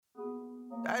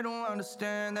They don't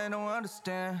understand, they don't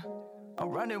understand. I'm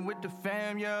running with the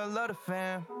fam, yeah, I love the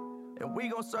fam. And we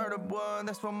gon' serve the one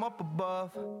that's from up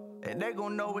above. And they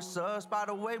gon' know it's us by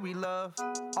the way we love.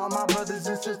 All my brothers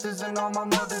and sisters and all my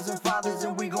mothers and fathers.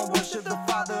 And we gon' worship the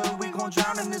Father, we gon'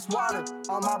 drown in this water.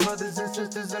 All my brothers and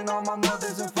sisters and all my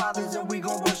mothers and fathers. And we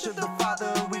gon' worship the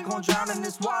Father, we gon' drown in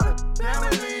this water.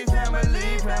 Family,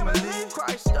 family, family.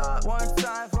 Christ up one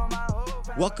time for my whole family.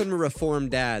 Welcome to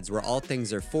Reformed Dads, where all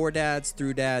things are for dads,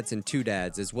 through dads, and to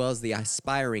dads, as well as the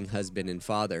aspiring husband and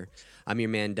father. I'm your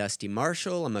man, Dusty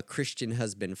Marshall. I'm a Christian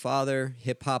husband, father,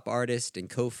 hip-hop artist, and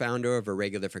co-founder of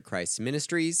Irregular for Christ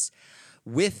Ministries.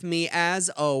 With me, as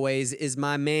always, is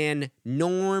my man,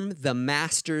 Norm, the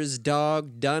Master's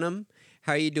dog, Dunham.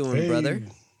 How are you doing, brother?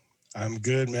 I'm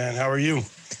good, man. How are you?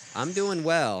 I'm doing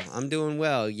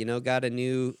well. You know, got a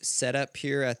new setup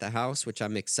here at the house, which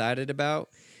I'm excited about.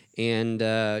 And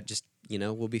just, you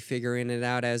know, we'll be figuring it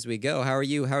out as we go. How are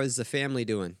you? How is the family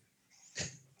doing?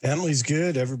 Family's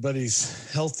good. Everybody's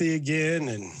healthy again,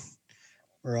 and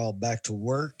we're all back to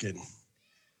work, and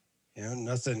you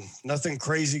know, nothing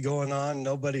crazy going on.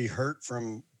 Nobody hurt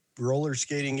from roller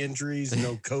skating injuries,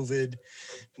 no COVID,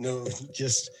 no,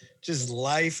 just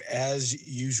life as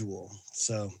usual.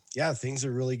 So yeah, things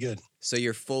are really good. So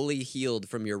you're fully healed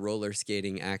from your roller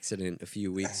skating accident a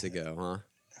few weeks ago, huh?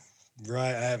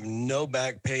 Right. I have no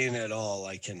back pain at all.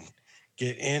 I can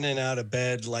get in and out of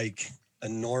bed like a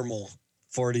normal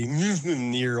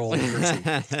 40-year-old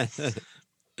person.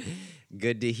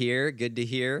 Good to hear.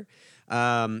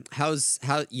 How's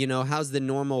the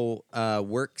normal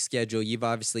work schedule? You've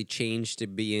obviously changed to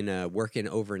being working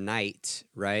overnight,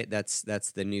 right? That's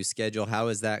the new schedule. How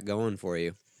is that going for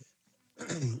you?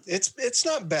 It's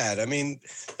not bad. I mean,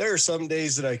 there are some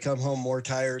days that I come home more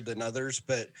tired than others,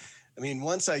 but I mean,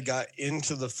 once I got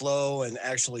into the flow and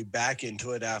actually back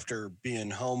into it after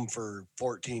being home for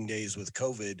 14 days with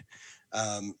COVID,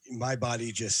 my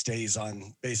body just stays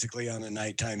basically on a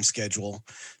nighttime schedule.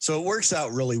 So it works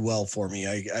out really well for me.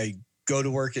 I go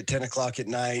to work at 10 o'clock at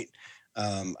night.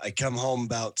 I come home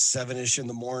about 7-ish in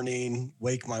the morning,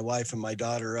 wake my wife and my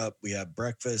daughter up. We have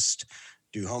breakfast,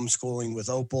 do homeschooling with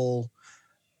Opal.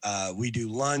 We do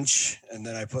lunch, and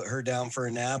then I put her down for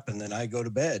a nap, and then I go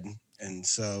to bed.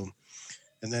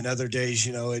 And then other days,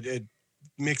 you know, it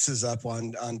mixes up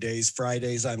on days.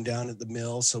 Fridays, I'm down at the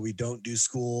mill, so we don't do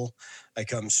school. I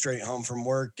come straight home from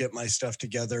work, get my stuff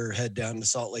together, head down to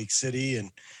Salt Lake City, and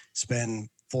spend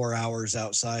 4 hours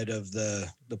outside of the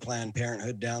Planned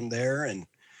Parenthood down there, and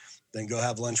then go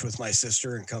have lunch with my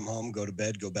sister and come home, go to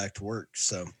bed, go back to work.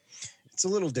 So it's a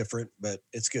little different, but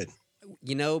it's good.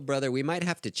 You know, brother, we might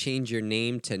have to change your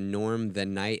name to Norm the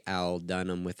Night Owl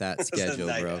Dunham with that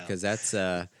schedule, bro, because that's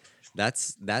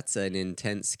an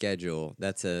intense schedule.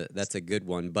 That's a good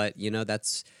one. But, you know,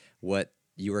 that's what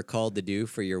you were called to do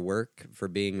for your work, for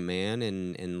being a man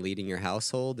and leading your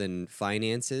household and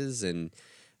finances. And,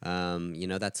 you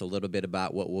know, that's a little bit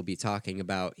about what we'll be talking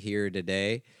about here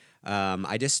today.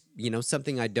 I just, you know,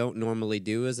 something I don't normally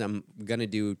do is I'm going to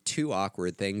do two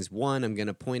awkward things. One, I'm going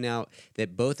to point out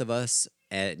that both of us,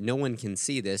 no one can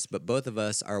see this, but both of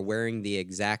us are wearing the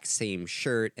exact same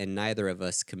shirt, and neither of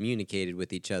us communicated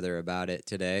with each other about it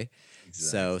today. Exactly.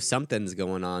 So something's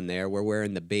going on there. We're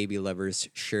wearing the Baby Lovers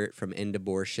shirt from End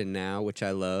Abortion now, which I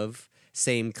love.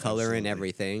 Same color Absolutely. And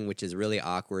everything, which is really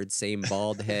awkward. Same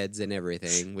bald heads and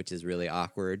everything, which is really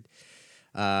awkward.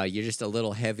 You're just a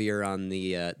little heavier on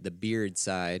the beard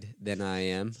side than I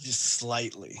am. Just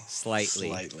slightly.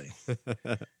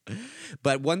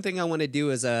 But one thing I want to do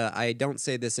is, I don't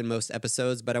say this in most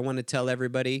episodes, but I want to tell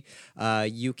everybody,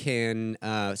 you can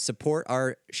support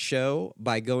our show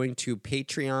by going to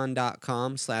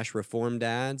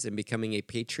patreon.com/reformdads and becoming a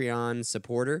Patreon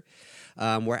supporter.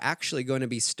 We're actually going to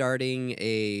be starting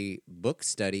a book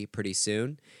study pretty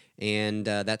soon. And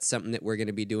that's something that we're going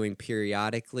to be doing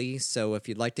periodically. So if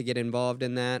you'd like to get involved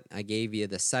in that, I gave you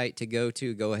the site to go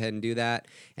to. Go ahead and do that.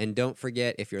 And don't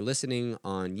forget, if you're listening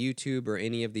on YouTube or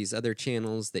any of these other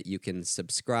channels, that you can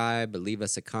subscribe, leave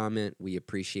us a comment. We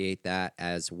appreciate that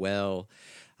as well.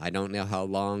 I don't know how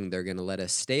long they're going to let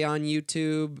us stay on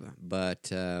YouTube, but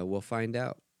we'll find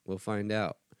out.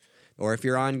 Or if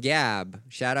you're on Gab,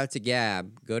 shout out to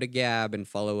Gab. Go to Gab and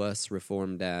follow us,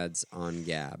 Reformed Dads, on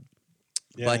Gab.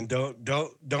 Yeah, but, and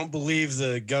don't believe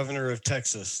the governor of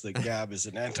Texas that Gab is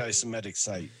an anti-Semitic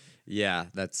site. Yeah,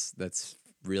 that's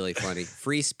really funny.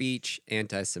 Free speech,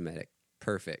 anti-Semitic.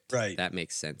 Perfect. Right. That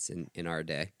makes sense in our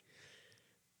day.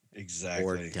 Exactly.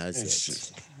 Or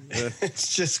does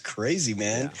it's just crazy,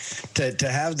 man. Yeah. To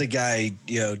have the guy,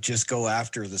 you know, just go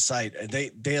after the site.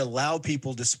 They allow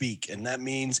people to speak, and that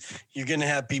means you're going to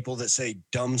have people that say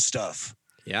dumb stuff.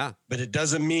 Yeah. But it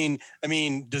doesn't mean, I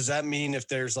mean, does that mean if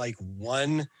there's like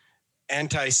one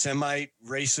anti-Semite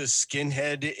racist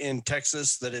skinhead in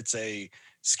Texas that it's a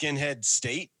skinhead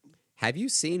state? Have you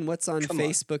seen what's on Come on.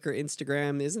 Facebook or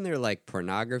Instagram? Isn't there like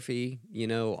pornography,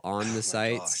 on the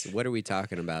sites? gosh. What are we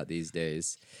talking about these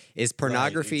days? Is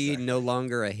pornography exactly. no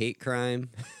longer a hate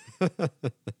crime?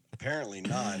 Apparently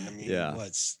not. I mean, Yeah.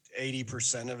 what's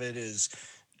 80% of it is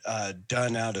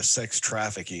done out of sex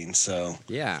trafficking. So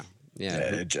Yeah.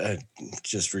 Yeah.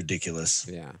 just ridiculous.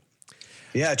 Yeah.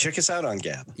 Yeah, check us out on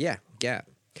Gab. Yeah. Gab.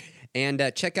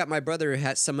 And check out my brother who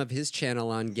has some of his channel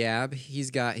on Gab. He's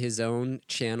got his own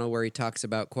channel where he talks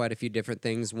about quite a few different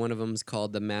things. One of them's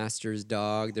called The Master's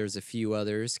Dog. There's a few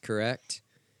others, correct?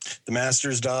 The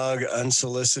Master's Dog,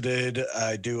 Unsolicited.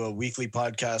 I do a weekly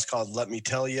podcast called Let Me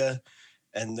Tell You,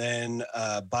 and then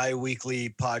a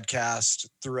bi-weekly podcast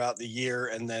throughout the year,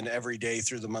 and then every day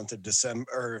through the month of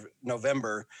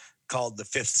November called The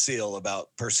Fifth Seal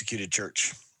about persecuted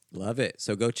church. Love it.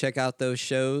 So go check out those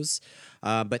shows.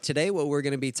 But today what we're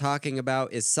going to be talking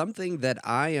about is something that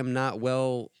I am not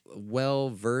well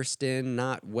versed in,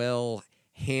 not well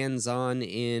hands-on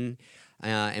in.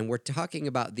 And we're talking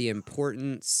about the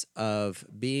importance of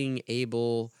being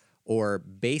able or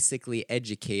basically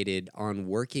educated on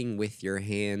working with your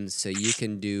hands so you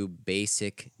can do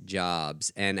basic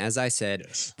jobs. And as I said,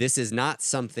 Yes. This is not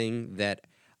something that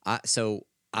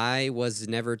I was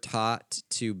never taught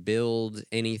to build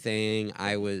anything.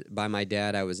 By my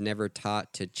dad, I was never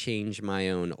taught to change my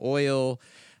own oil.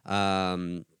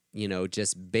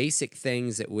 Just basic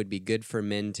things that would be good for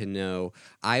men to know.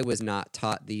 I was not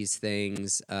taught these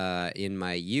things in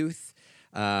my youth.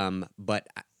 But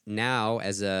now,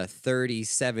 as a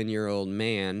 37-year-old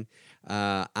man,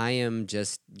 I am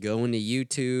just going to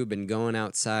YouTube and going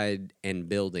outside and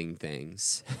building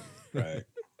things. Right.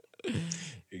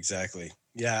 Exactly.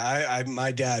 Yeah,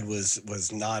 my dad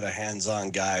was not a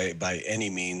hands-on guy by any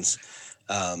means.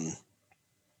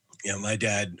 My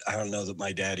dad, I don't know that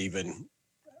my dad even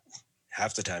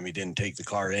half the time he didn't take the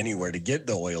car anywhere to get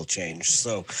the oil changed.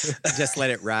 So just let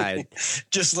it ride.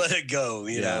 Just let it go,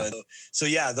 you know. So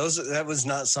yeah, that was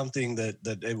not something that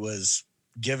it was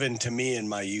given to me in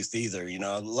my youth either.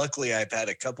 Luckily I've had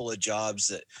a couple of jobs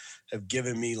that have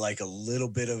given me like a little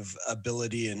bit of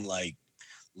ability in like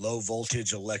low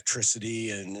voltage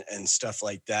electricity and stuff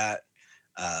like that.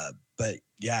 But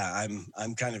yeah,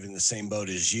 I'm kind of in the same boat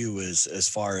as you as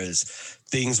far as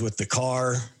things with the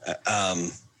car.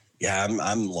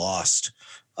 I'm lost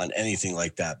on anything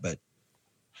like that. But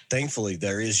thankfully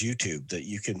there is YouTube that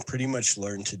you can pretty much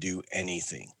learn to do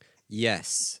anything.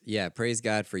 Yes. Yeah. Praise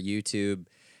God for YouTube.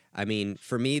 I mean,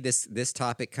 for me, this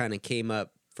topic kind of came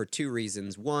up for two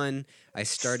reasons. One, I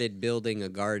started building a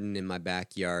garden in my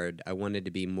backyard. I wanted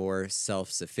to be more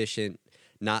self-sufficient.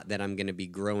 Not that I'm going to be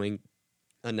growing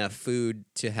enough food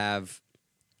to have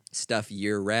stuff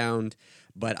year-round,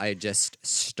 but I just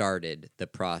started the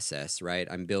process, right?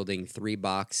 I'm building 3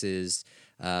 boxes.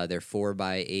 They're 4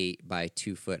 by 8 by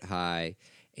 2 foot high.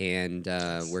 And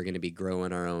we're going to be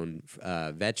growing our own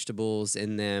vegetables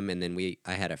in them. And then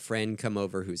I had a friend come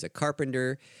over who's a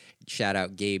carpenter. Shout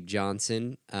out Gabe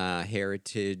Johnson,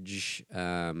 Heritage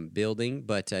Building.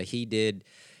 But he did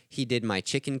my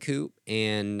chicken coop,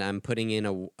 and I'm putting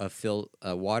in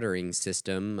a watering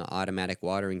system, automatic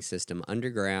watering system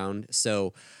underground.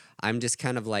 So I'm just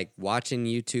kind of like watching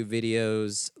YouTube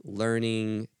videos,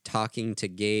 learning, talking to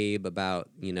Gabe about,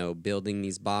 building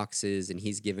these boxes, and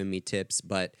he's giving me tips.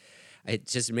 But it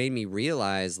just made me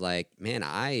realize, like, man,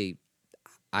 I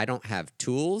don't have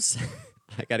tools.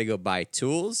 I got to go buy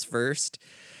tools first,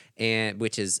 and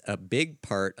which is a big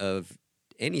part of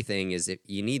anything is if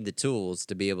you need the tools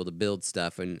to be able to build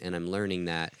stuff, and I'm learning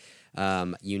that.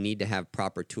 You need to have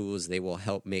proper tools. They will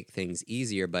help make things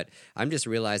easier. But I'm just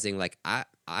realizing, like, I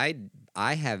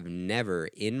have never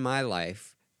in my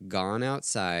life gone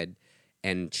outside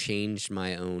and changed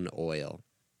my own oil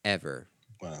ever.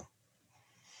 Wow.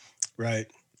 Right.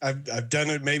 I've done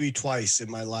it maybe twice in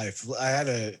my life. I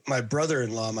had my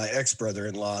brother-in-law, my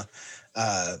ex-brother-in-law,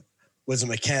 was a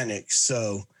mechanic.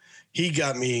 So he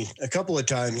got me a couple of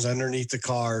times underneath the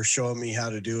car, showing me how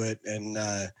to do it. And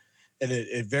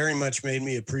it very much made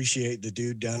me appreciate the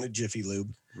dude down at Jiffy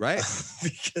Lube. Right.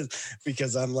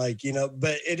 because I'm like,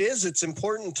 but it's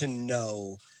important to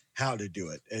know how to do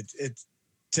it. It's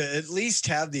to at least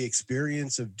have the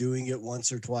experience of doing it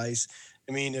once or twice.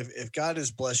 I mean, if God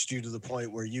has blessed you to the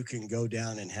point where you can go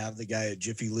down and have the guy at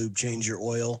Jiffy Lube change your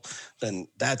oil, then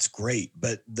that's great.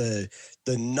 But the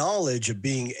knowledge of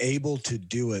being able to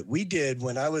do it, we did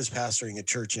when I was pastoring a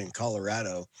church in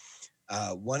Colorado.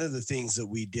 One of the things that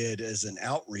we did as an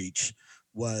outreach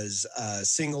was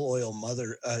single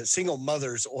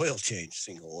mother's oil change.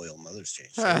 Single oil mother's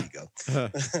change. There you go.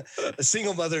 A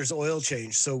single mother's oil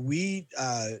change. So we,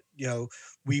 and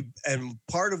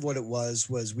part of what it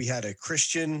was we had a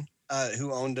Christian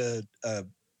who owned a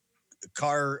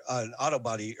car, an auto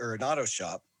body or an auto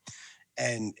shop.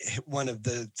 And one of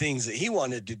the things that he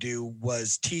wanted to do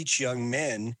was teach young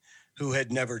men who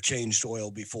had never changed oil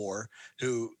before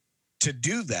to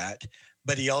do that.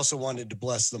 But he also wanted to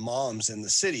bless the moms in the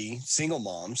city, single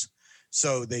moms.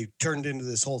 So they turned into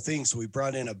this whole thing. So we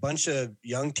brought in a bunch of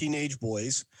young teenage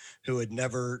boys who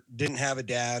didn't have a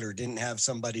dad or didn't have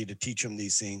somebody to teach them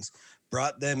these things,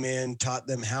 brought them in, taught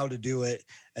them how to do it,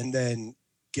 and then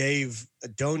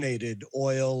donated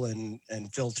oil and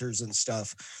filters and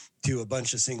stuff to a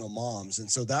bunch of single moms. And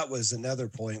so that was another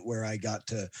point where I got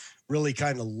to really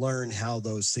kind of learn how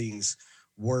those things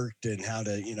worked and how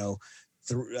to,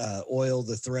 oil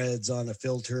the threads on a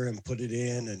filter and put it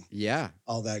in and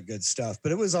all that good stuff.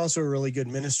 But it was also a really good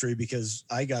ministry because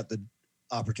I got the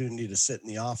opportunity to sit in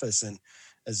the office, and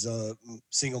as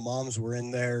single moms were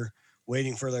in there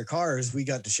waiting for their cars, we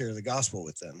got to share the gospel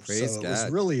with them. Praise so God. It was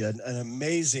really an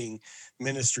amazing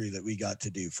ministry that we got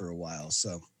to do for a while.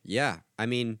 So yeah, I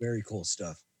mean, very cool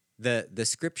stuff. The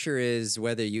scripture is,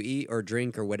 whether you eat or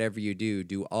drink or whatever you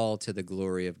do all to the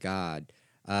glory of God.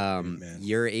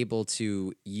 You're able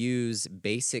to use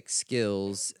basic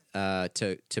skills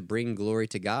to bring glory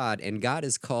to God, and God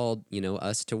has called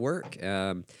us to work.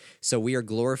 So we are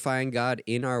glorifying God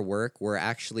in our work. We're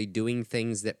actually doing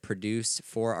things that produce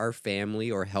for our family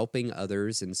or helping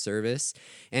others in service.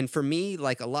 And for me,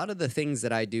 like a lot of the things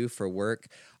that I do for work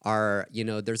are,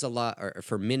 there's a lot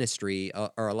for ministry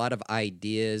are a lot of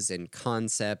ideas and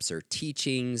concepts or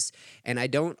teachings, and I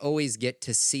don't always get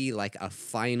to see like a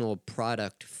final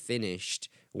product finished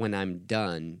when I'm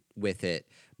done with it.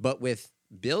 But with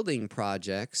building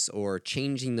projects or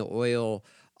changing the oil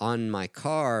on my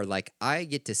car, like I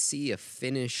get to see a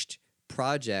finished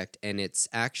project, and it's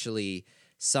actually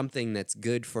something that's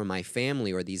good for my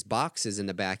family. Or these boxes in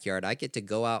the backyard, I get to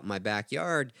go out in my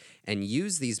backyard and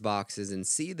use these boxes and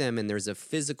see them, and there's a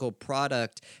physical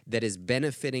product that is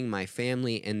benefiting my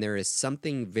family, and there is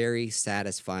something very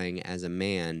satisfying as a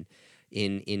man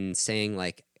in saying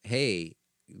like, hey,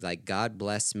 like God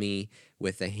bless me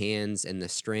with the hands and the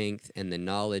strength and the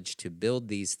knowledge to build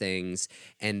these things,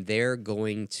 and they're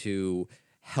going to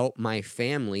help my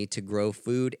family to grow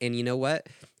food. And you know what?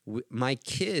 My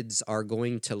kids are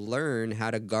going to learn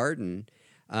how to garden,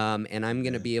 and I'm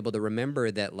going to be able to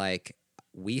remember that, like,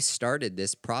 we started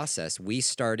this process. We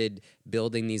started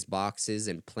building these boxes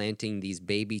and planting these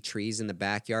baby trees in the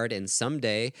backyard, and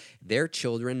someday their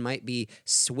children might be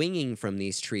swinging from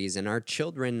these trees, and our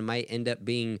children might end up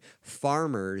being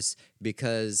farmers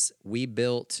because we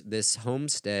built this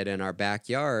homestead in our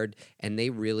backyard, and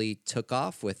they really took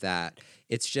off with that.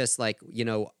 It's just like,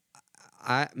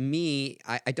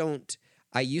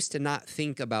 I used to not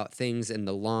think about things in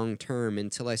the long term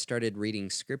until I started reading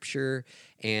scripture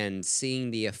and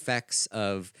seeing the effects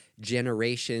of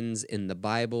generations in the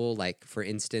Bible. Like, for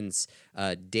instance,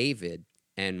 David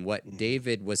and what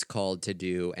David was called to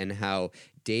do, and how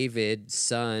David's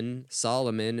son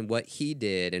Solomon, what he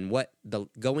did, and what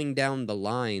going down the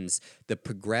lines, the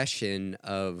progression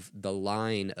of the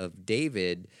line of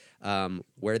David,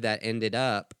 where that ended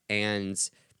up, and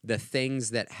the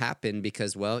things that happened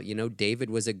because,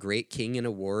 David was a great king and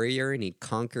a warrior, and he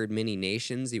conquered many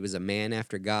nations. He was a man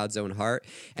after God's own heart.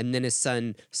 And then his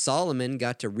son Solomon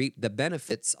got to reap the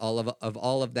benefits of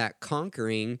all of that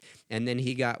conquering. And then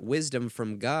he got wisdom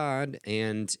from God,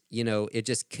 and, it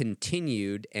just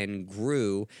continued and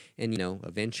grew. And,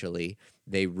 eventually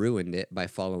they ruined it by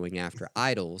following after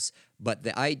idols. But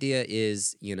the idea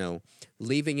is,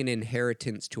 leaving an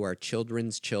inheritance to our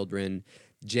children's children,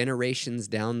 generations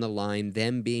down the line,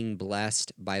 them being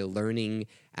blessed by learning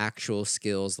actual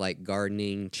skills like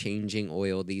gardening, changing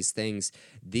oil, these things.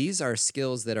 These are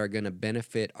skills that are going to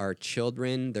benefit our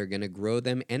children. They're going to grow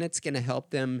them, and it's going to help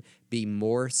them be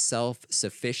more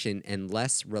self-sufficient and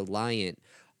less reliant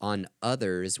on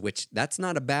others, which that's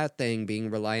not a bad thing,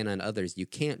 being reliant on others. You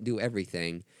can't do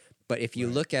everything. But if you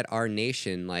look at our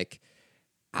nation, like,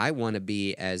 I want to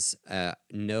be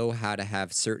know how to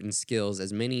have certain skills,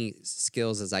 as many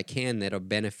skills as I can that'll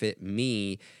benefit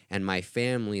me and my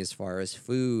family as far as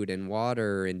food and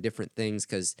water and different things,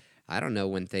 because I don't know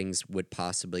when things would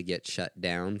possibly get shut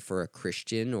down for a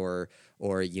Christian, or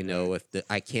if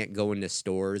I can't go into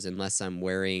stores unless I'm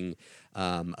wearing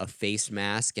a face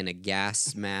mask and a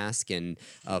gas mask and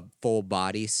a full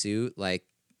body suit. Like,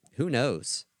 who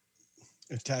knows?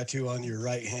 A tattoo on your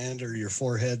right hand or your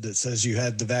forehead that says you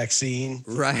had the vaccine.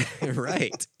 Right,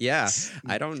 right. Yeah.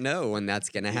 I don't know when that's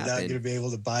going to happen. You're not going to be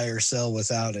able to buy or sell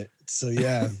without it. So,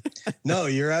 yeah. No,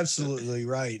 you're absolutely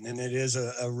right. And it is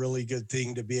a really good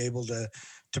thing to be able to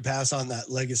pass on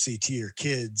that legacy to your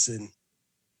kids. And,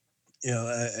 you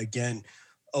know, again,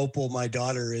 Opal, my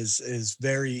daughter, is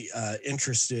very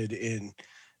interested in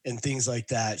things like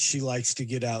that. She likes to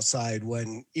get outside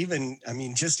when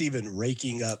just even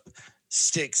raking up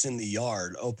sticks in the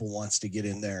yard. Opal wants to get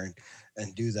in there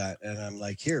and do that. And I'm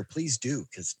like, here, please do,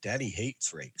 because Daddy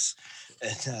hates rakes.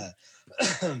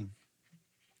 And,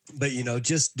 but, you know,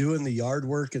 just doing the yard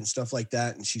work and stuff like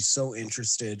that. And she's so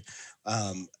interested.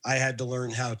 I had to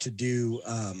learn how to do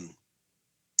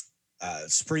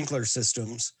sprinkler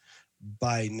systems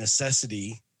by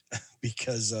necessity,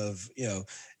 because of, you know,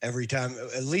 every time,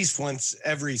 at least once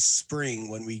every spring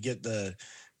when we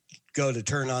go to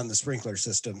turn on the sprinkler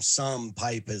system, some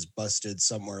pipe has busted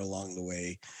somewhere along the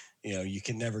way. You know, you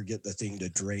can never get the thing to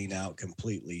drain out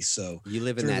completely. So you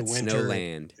live in that snow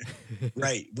land.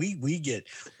 Right. We get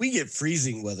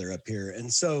freezing weather up here.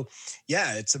 And so,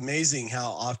 yeah, it's amazing how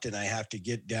often I have to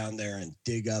get down there and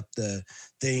dig up the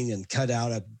thing and cut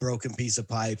out a broken piece of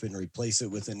pipe and replace it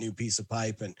with a new piece of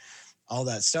pipe and all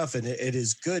that stuff. And it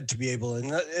is good to be able,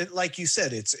 and like you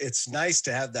said, it's nice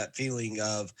to have that feeling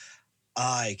of,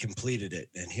 I completed it,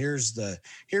 and here's the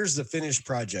finished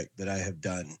project that I have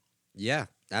done. Yeah,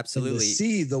 absolutely. And to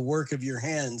see the work of your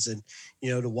hands, and, you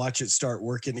know, to watch it start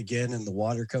working again, and the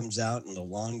water comes out and the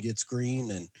lawn gets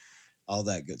green and all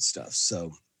that good stuff.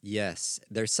 So yes,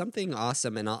 there's something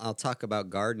awesome, and I'll talk about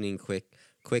gardening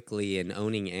quickly and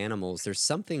owning animals. There's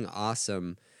something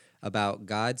awesome about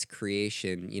God's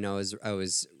creation. You know, as I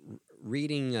was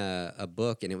reading a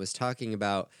book, and it was talking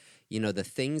about, you know, the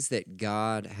things that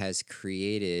God has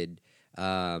created,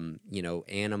 you know,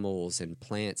 animals and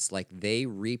plants, like they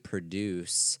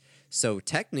reproduce. So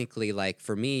technically, like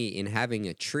for me, in having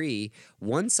a tree,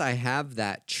 once I have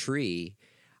that tree,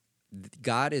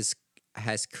 God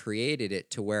has created it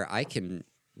to where I can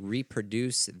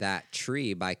reproduce that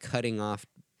tree by cutting off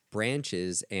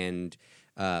branches and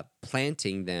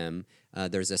planting them.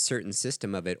 There's a certain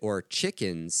system of it. Or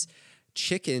chickens,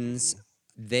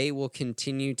 they will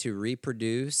continue to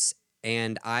reproduce.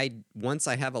 And once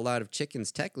I have a lot of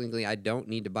chickens, technically I don't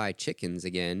need to buy chickens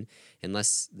again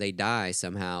unless they die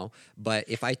somehow. But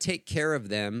if I take care of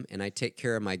them and I take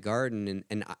care of my garden,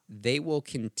 and they will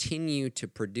continue to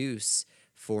produce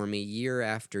for me year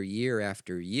after year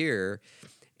after year,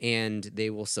 and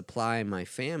they will supply my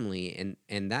family.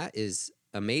 And that is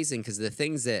amazing, because the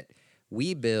things that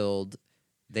we build,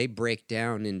 they break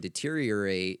down and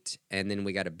deteriorate, and then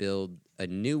we got to build a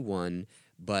new one.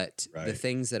 But right. The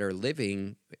things that are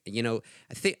living, you know,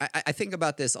 I think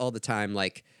about this all the time,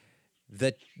 like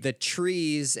the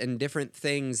trees and different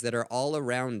things that are all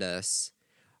around us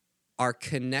are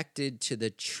connected to the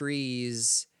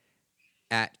trees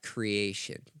at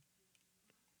creation.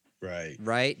 Right.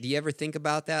 Right? Do you ever think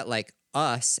about that? Like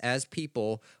us as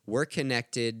people, we're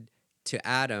connected to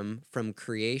Adam from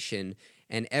creation,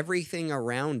 and everything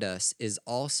around us is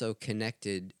also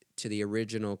connected to the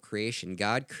original creation.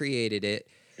 God created it.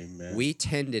 Amen. We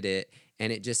tended it,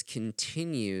 and it just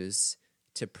continues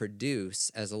to produce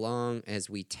as long as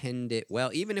we tend it well.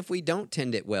 Even if we don't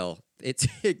tend it well,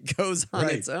 it goes on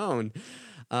its own.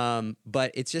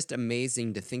 But it's just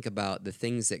amazing to think about the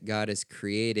things that God has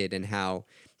created, and how,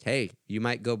 hey, you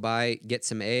might go get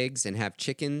some eggs and have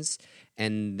chickens,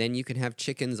 and then you can have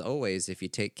chickens always if you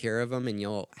take care of them, and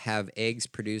you'll have eggs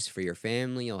produced for your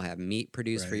family. You'll have meat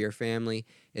produced for your family.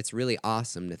 It's really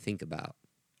awesome to think about.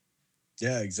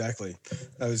 Yeah, exactly.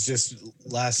 I was just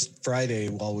last Friday,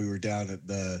 while we were down at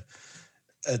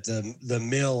the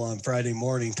mill on Friday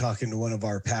morning, talking to one of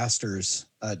our pastors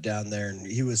down there, and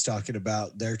he was talking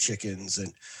about their chickens,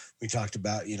 and we talked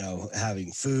about, you know,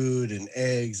 having food and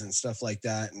eggs and stuff like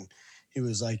that. And he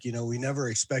was like, you know, we never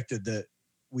expected that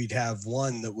we'd have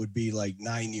one that would be like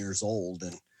 9 years old.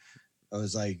 And I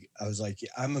was like,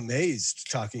 I'm amazed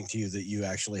talking to you that you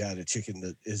actually had a chicken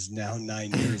that is now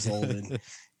 9 years old, and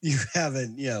you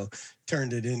haven't, you know,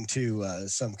 turned it into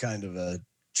some kind of a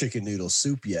chicken noodle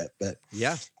soup yet. But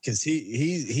yeah, because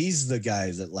he's the guy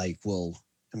that, like,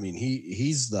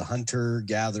 he's the hunter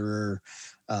gatherer,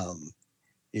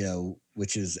 you know,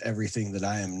 which is everything that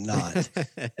I am not.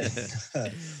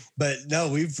 But no,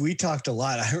 we talked a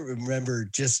lot. I remember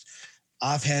just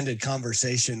offhanded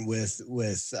conversation with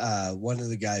one of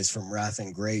the guys from Wrath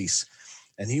and Grace,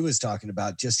 and he was talking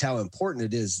about just how important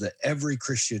it is that every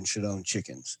Christian should own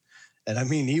chickens. And I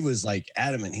mean, he was like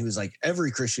adamant. He was like,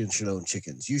 every Christian should own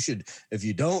chickens. You should, if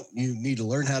you don't, you need to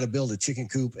learn how to build a chicken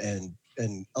coop and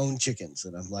own chickens.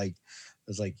 And I'm like, I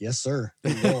was like, yes, sir.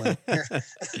 I'm going.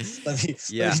 let me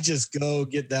just go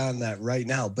get down that right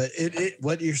now. But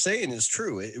what you're saying is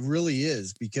true. It really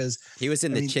is, because he was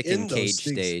in the chicken cage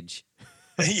stage.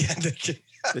 Yeah, the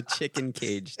chicken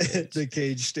cage stage.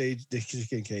 The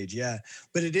chicken cage. Yeah.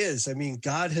 But it is. I mean,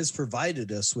 God has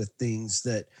provided us with things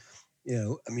that, you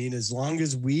know, I mean, as long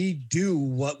as we do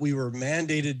what we were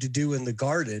mandated to do in the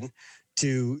garden,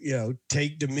 to, you know,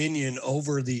 take dominion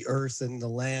over the earth and the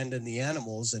land and the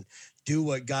animals and do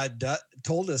what God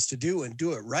told us to do and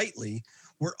do it rightly,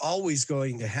 we're always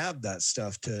going to have that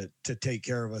stuff to take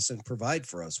care of us and provide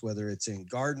for us, whether it's in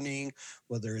gardening,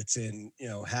 whether it's in, you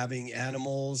know, having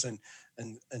animals and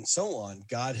so on.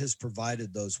 God has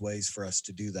provided those ways for us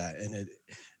to do that.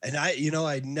 And I, you know,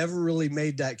 I never really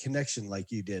made that connection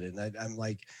like you did. And I'm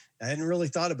like, I hadn't really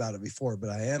thought about it before, but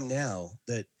I am now.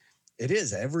 That it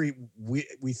is I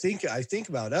think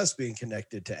about us being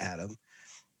connected to Adam,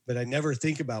 but I never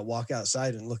think about walk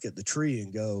outside and look at the tree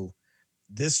and go,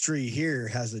 this tree here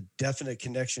has a definite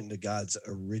connection to God's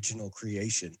original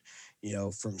creation, you know,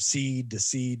 from seed to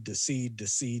seed to seed to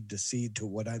seed to seed to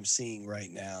what I'm seeing right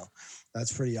now.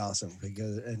 That's pretty awesome.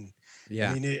 Because, and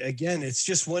yeah, I mean, again, it's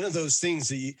just one of those things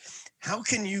that how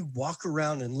can you walk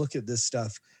around and look at this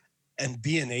stuff and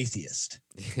be an atheist?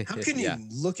 How can you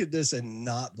look at this and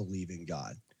not believe in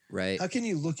God? Right. How can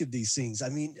you look at these things? I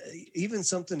mean, even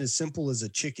something as simple as a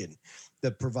chicken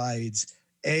that provides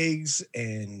eggs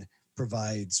and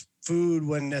provides food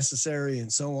when necessary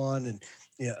and so on. And,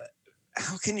 you know,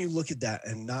 how can you look at that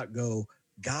and not go,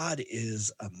 God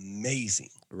is amazing?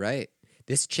 Right.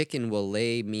 This chicken will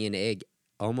lay me an egg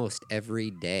almost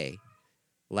every day.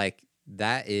 Like,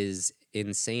 that is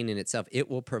insane in itself. It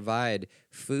will provide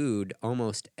food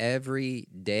almost every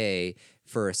day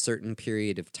for a certain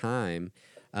period of time.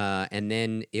 And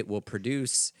then it will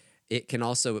produce, it can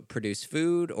also produce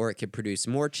food, or it can produce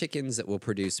more chickens that will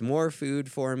produce more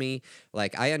food for me.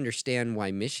 Like, I understand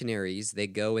why missionaries, they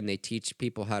go and they teach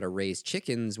people how to raise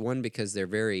chickens. One, because they're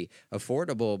very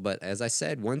affordable. But as I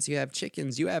said, once you have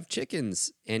chickens, you have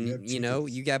chickens. And, you know,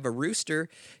 you have a rooster,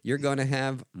 you're going to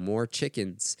have more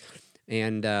chickens.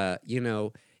 And, you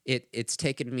know, it's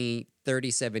taken me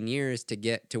 37 years to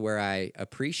get to where I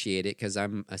appreciate it, because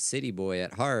I'm a city boy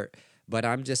at heart. But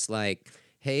I'm just like,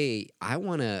 hey, I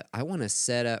wanna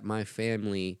set up my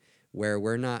family where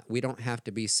we don't have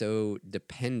to be so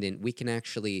dependent. We can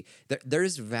actually,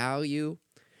 there's value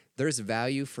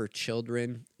for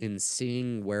children in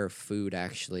seeing where food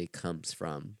actually comes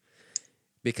from.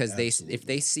 Because if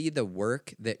they see the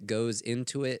work that goes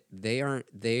into it, they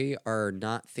are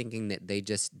not thinking that they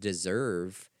just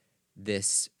deserve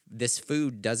this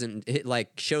food. It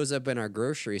like shows up in our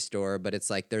grocery store, but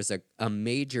it's like there's a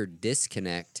major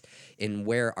disconnect in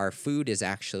where our food is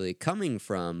actually coming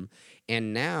from.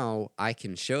 And now I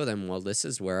can show them, well, this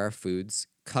is where our food's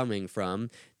coming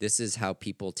from. This is how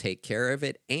people take care of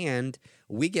it. And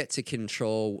we get to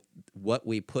control what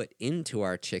we put into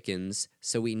our chickens,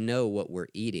 so we know what we're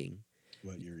eating.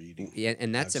 What you're eating. Yeah,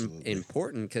 and that's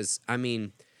important, because, I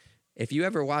mean, if you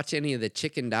ever watch any of the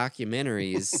chicken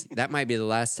documentaries, that might be the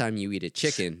last time you eat a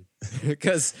chicken,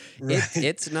 because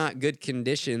it's not good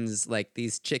conditions. Like,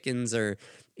 these chickens are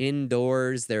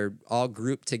indoors, they're all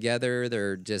grouped together,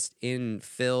 they're just in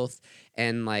filth,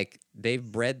 and like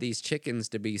they've bred these chickens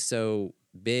to be so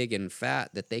big and fat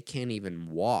that they can't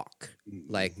even walk.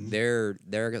 Like,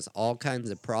 there's all kinds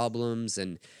of problems.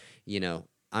 And, you know,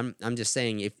 I'm just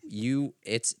saying,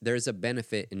 there's a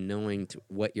benefit in knowing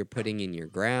what you're putting in your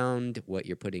ground, what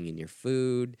you're putting in your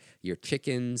food, your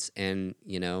chickens, and,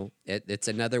 you know, it's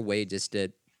another way just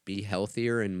to be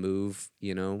healthier and move,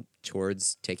 you know,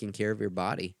 towards taking care of your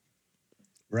body.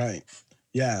 Right.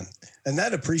 Yeah. And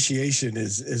that appreciation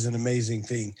is an amazing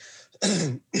thing.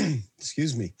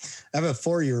 Excuse me. I have a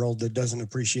 4-year-old that doesn't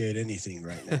appreciate anything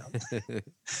right now.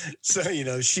 So, you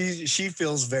know, she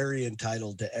feels very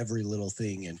entitled to every little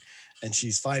thing, and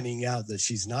she's finding out that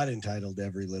she's not entitled to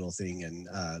every little thing, and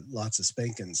lots of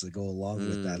spankings that go along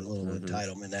with that little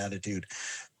entitlement attitude.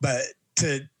 But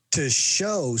to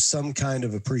show some kind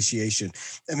of appreciation.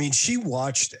 I mean, she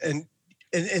watched, and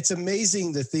it's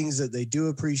amazing the things that they do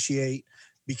appreciate,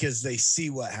 because they see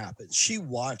what happens. She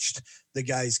watched the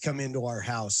guys come into our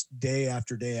house day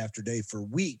after day after day for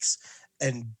weeks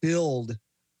and build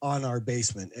on our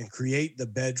basement and create the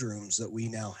bedrooms that we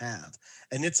now have.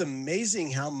 And it's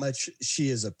amazing how much she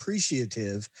is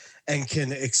appreciative and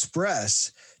can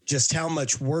express just how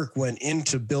much work went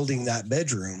into building that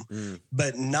bedroom,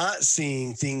 but not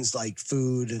seeing things like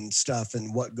food and stuff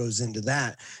and what goes into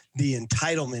that, the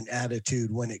entitlement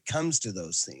attitude when it comes to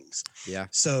those things. Yeah.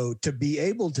 So to be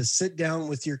able to sit down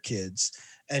with your kids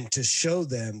and to show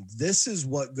them this is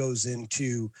what goes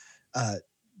into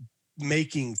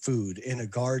making food in a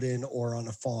garden or on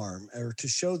a farm, or to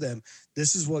show them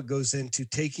this is what goes into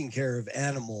taking care of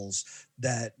animals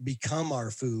that become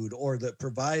our food or that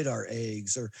provide our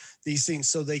eggs or these things,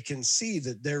 so they can see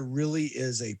that there really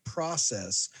is a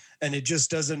process and it just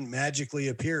doesn't magically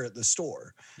appear at the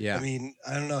store. Yeah. I mean,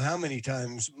 I don't know how many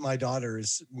times my daughter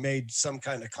has made some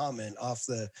kind of comment off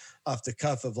the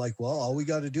cuff of like, well, all we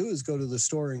got to do is go to the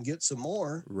store and get some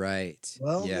more. Right.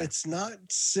 Well, it's not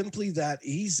simply that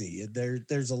easy.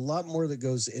 There's a lot more that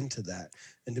goes into that.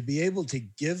 And to be able to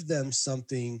give them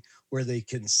something where they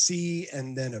can see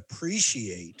and then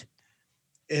appreciate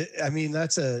it, I mean,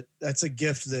 that's a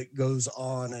gift that goes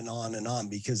on and on and on,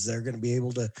 because they're going to be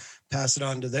able to pass it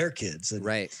on to their kids. And,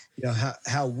 right. You know,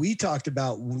 how we talked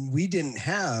about when we didn't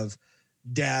have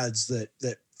dads that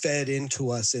fed into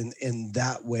us in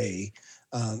that way.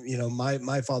 You know,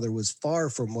 my father was far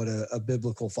from what a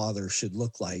biblical father should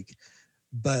look like.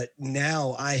 But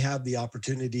now I have the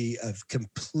opportunity of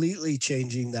completely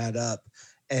changing that up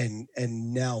and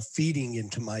now feeding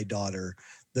into my daughter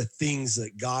the things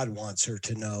that God wants her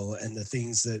to know and the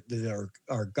things that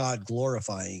are God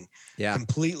glorifying,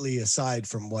 completely aside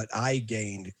from what I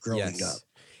gained growing up.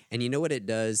 And you know what it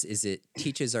does is it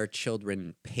teaches our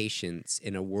children patience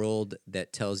in a world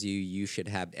that tells you should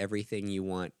have everything you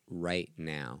want right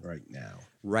now.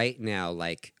 Right now.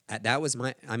 Like that was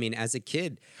as a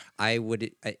kid, I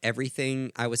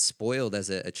was spoiled as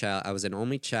a child. I was an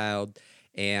only child.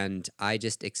 And I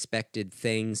just expected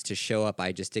things to show up.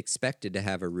 I just expected to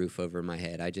have a roof over my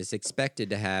head. I just expected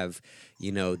to have,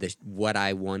 what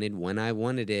I wanted when I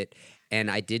wanted it.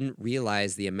 And I didn't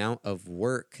realize the amount of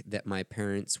work that my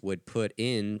parents would put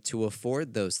in to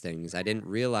afford those things. I didn't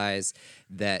realize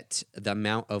that the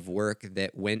amount of work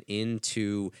that went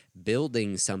into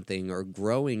building something or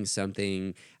growing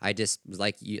something. I just,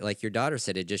 like your daughter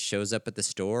said, it just shows up at the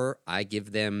store. I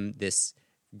give them this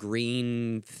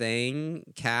green thing,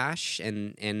 cash,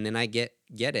 and then I get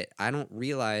it. I don't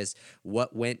realize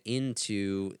what went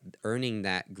into earning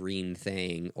that green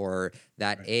thing or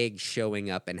that egg showing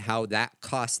up and how that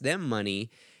cost them money.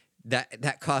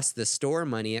 That cost the store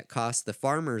money, it cost the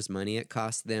farmers money, it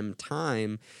cost them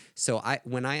time. So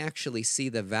when I actually see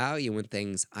the value in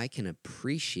things, I can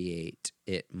appreciate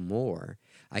it more.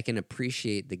 I can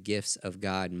appreciate the gifts of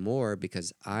God more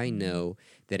because I know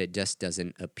that it just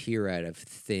doesn't appear out of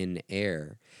thin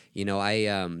air. You know,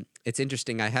 it's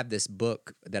interesting. I have this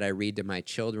book that I read to my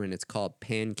children. It's called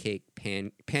Pancakes,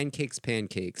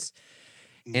 Pancakes.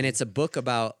 And it's a book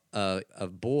about a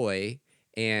boy,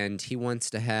 and he wants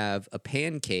to have a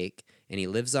pancake, and he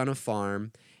lives on a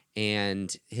farm.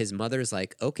 And his mother's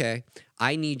like, okay,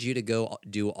 I need you to go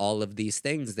do all of these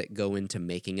things that go into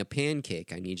making a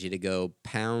pancake. I need you to go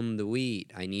pound the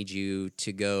wheat. I need you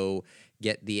to go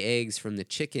get the eggs from the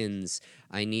chickens.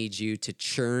 I need you to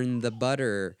churn the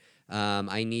butter.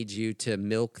 I need you to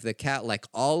milk the cow. Like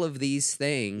all of these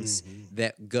things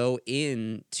that go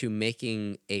into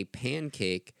making a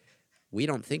pancake, we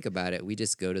don't think about it. We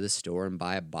just go to the store and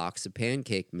buy a box of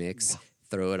pancake mix,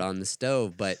 throw it on the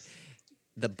stove. But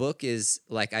the book is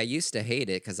like, I used to hate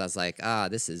it because I was like,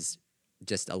 this is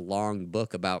just a long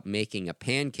book about making a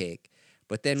pancake.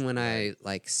 But then when I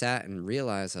sat and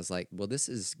realized, I was like, well, this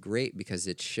is great because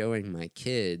it's showing my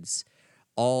kids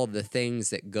all the things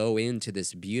that go into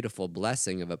this beautiful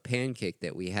blessing of a pancake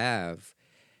that we have.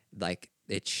 Like,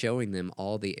 it's showing them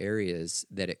all the areas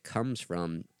that it comes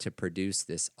from to produce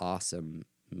this awesome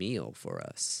meal for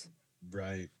us.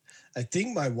 Right. I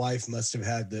think my wife must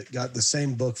have got the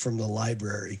same book from the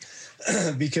library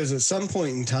because at some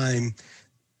point in time,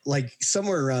 like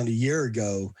somewhere around a year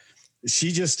ago,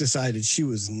 she just decided she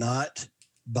was not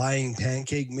buying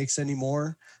pancake mix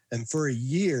anymore. And for a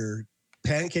year,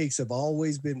 pancakes have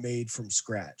always been made from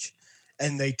scratch.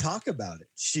 And they talk about it.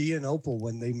 She and Opal,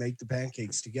 when they make the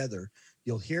pancakes together,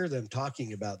 you'll hear them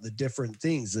talking about the different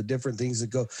things that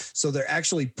go. So they're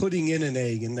actually putting in an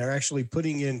egg, and they're actually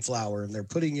putting in flour, and they're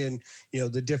putting in,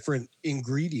 the different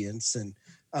ingredients. And,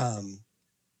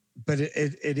 but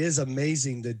it is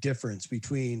amazing the difference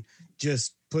between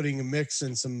just putting a mix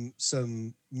in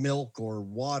some milk or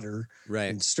water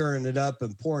and stirring it up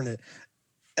and pouring it.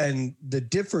 And the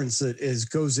difference that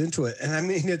goes into it. And I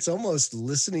mean, it's almost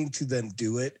listening to them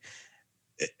do it.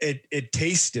 It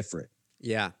tastes different.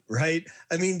 Yeah. Right.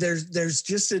 I mean, there's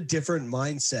just a different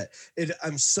mindset.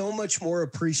 I'm so much more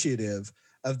appreciative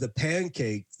of the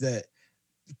pancake that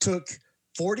took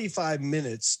 45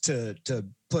 minutes to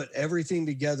put everything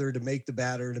together, to make the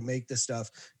batter, to make the stuff,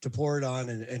 to pour it on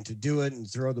and to do it and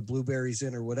throw the blueberries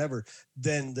in or whatever,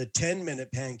 than the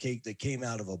 10-minute pancake that came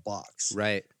out of a box.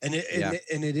 Right. And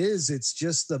it's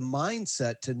just the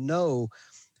mindset to know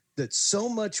that so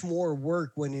much more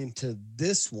work went into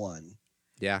this one.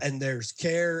 Yeah. And there's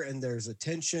care and there's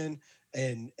attention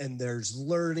and there's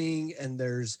learning and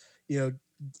there's,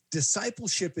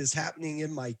 discipleship is happening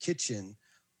in my kitchen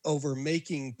over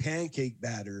making pancake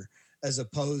batter, as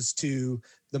opposed to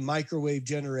the microwave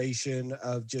generation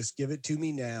of just give it to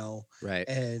me now. Right.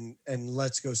 And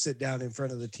let's go sit down in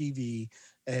front of the TV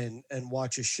and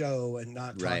watch a show and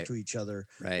not talk to each other.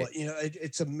 Right. Well,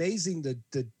 it's amazing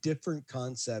the different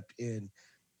concept in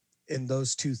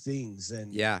those two things.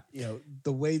 And,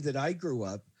 the way that I grew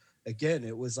up, again,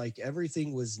 it was like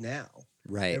everything was now.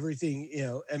 Right. Everything,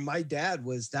 and my dad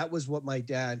that was what my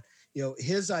dad,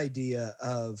 his idea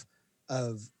of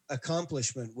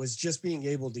accomplishment was just being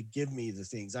able to give me the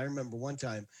things. I remember one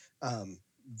time,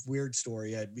 weird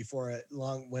story,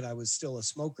 when I was still a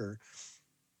smoker,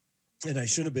 and I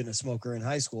should have been a smoker in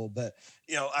high school, but,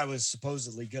 I was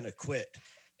supposedly going to quit.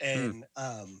 And,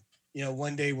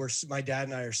 one day my dad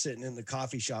and I are sitting in the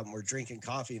coffee shop and we're drinking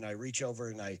coffee, and I reach over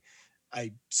and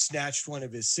I snatched one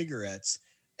of his cigarettes,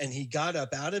 and he got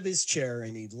up out of his chair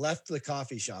and he left the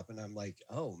coffee shop. And I'm like,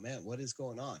 oh man, what is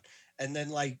going on? And then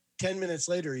like 10 minutes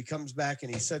later, he comes back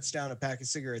and he sets down a pack of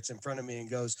cigarettes in front of me and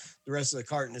goes, the rest of the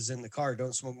carton is in the car.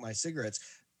 Don't smoke my cigarettes.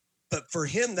 But for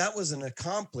him, that was an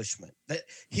accomplishment, that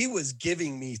he was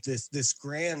giving me this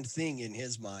grand thing in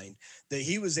his mind, that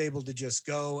he was able to just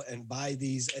go and buy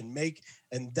these and make,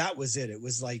 and that was it. It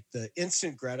was like the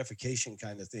instant gratification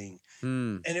kind of thing.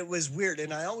 And it was weird.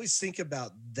 And I always think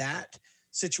about that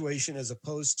situation as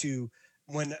opposed to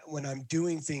when I'm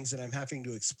doing things and I'm having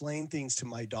to explain things to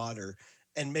my daughter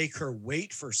and make her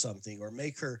wait for something or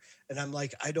make her, and I'm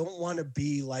like, I don't want to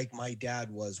be like my dad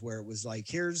was, where it was like,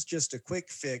 here's just a quick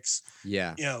fix,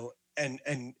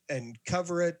 and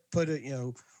cover it, put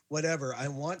it, whatever. I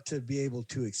want to be able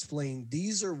to explain,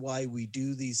 these are why we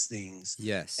do these things.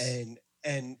 Yes.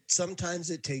 And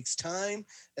sometimes it takes time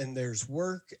and there's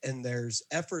work and there's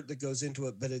effort that goes into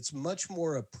it, but it's much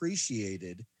more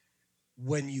appreciated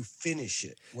when you finish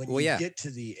it, when you get to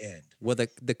the end. Well,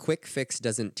 the quick fix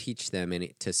doesn't teach them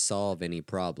to solve any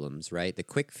problems, right? The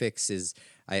quick fix is,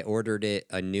 I ordered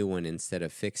a new one instead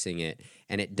of fixing it,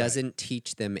 and it doesn't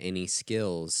teach them any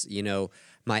skills.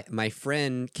 My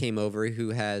friend came over who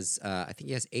has, I think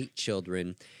he has 8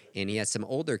 children, and he has some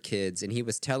older kids, and he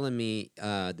was telling me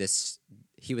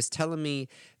He was telling me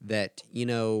that,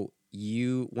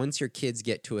 once your kids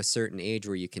get to a certain age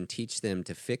where you can teach them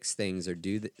to fix things or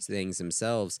do things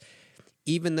themselves,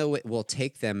 even though it will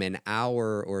take them an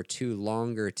hour or 2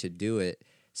 longer to do it,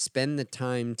 spend the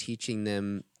time teaching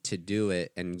them to do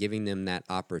it and giving them that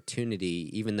opportunity,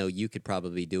 even though you could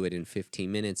probably do it in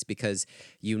 15 minutes, because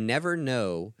you never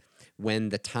know when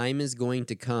the time is going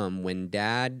to come when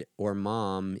dad or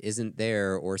mom isn't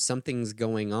there or something's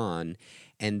going on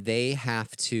and they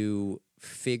have to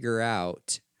figure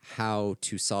out how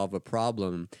to solve a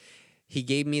problem. He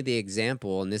gave me the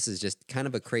example, and this is just kind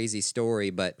of a crazy story,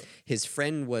 but his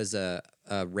friend was a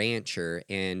rancher,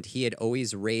 and he had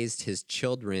always raised his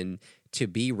children to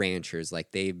be ranchers.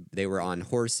 Like they were on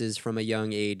horses from a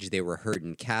young age, they were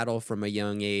herding cattle from a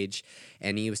young age.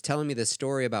 And he was telling me the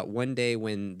story about one day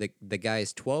when the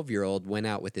guy's 12-year-old went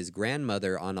out with his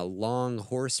grandmother on a long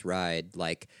horse ride,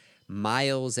 like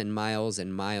miles and miles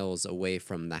and miles away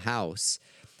from the house.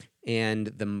 And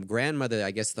the grandmother,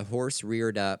 I guess the horse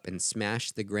reared up and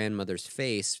smashed the grandmother's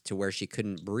face to where she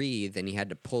couldn't breathe, and he had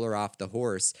to pull her off the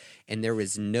horse. And there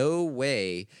was no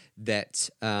way that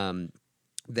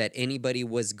that anybody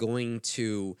was going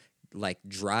to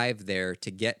drive there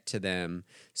to get to them.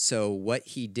 So what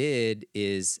he did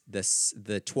is the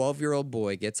 12-year-old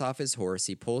boy gets off his horse,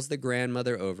 he pulls the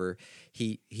grandmother over,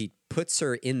 he puts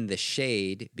her in the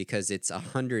shade because it's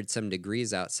 100-some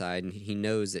degrees outside and he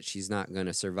knows that she's not going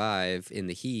to survive in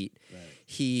the heat. Right.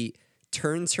 He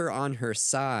turns her on her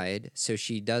side so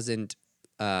she doesn't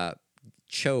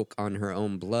choke on her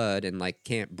own blood and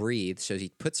can't breathe. So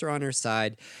he puts her on her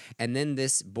side, and then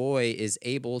this boy is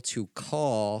able to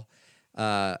call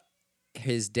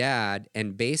his dad,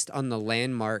 and based on the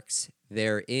landmarks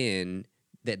they're in,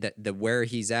 the where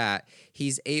he's at,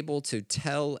 he's able to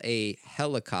tell a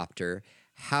helicopter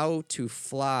how to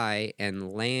fly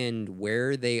and land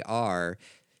where they are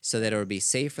so that it'll be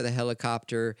safe for the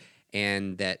helicopter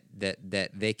and that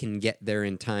they can get there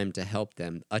in time to help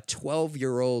them. A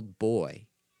 12-year-old boy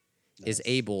is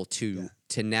able to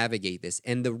to navigate this.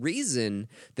 And the reason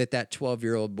that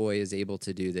 12-year-old boy is able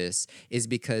to do this is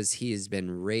because he has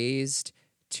been raised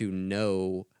to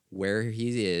know where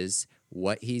he is,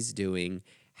 what he's doing,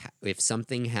 if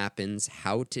something happens,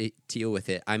 how to deal with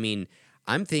it. I mean,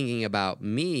 I'm thinking about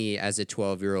me as a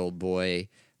 12-year-old boy,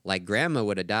 like grandma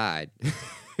would have died.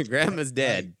 Grandma's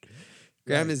dead. Right.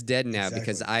 Grandma's dead now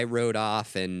because I rode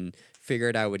off and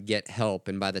figured I would get help.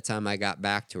 And by the time I got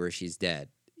back to her, she's dead.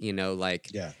 You know, like,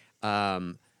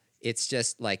 it's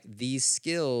just like these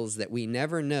skills that we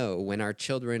never know when our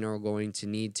children are going to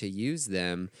need to use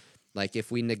them. Like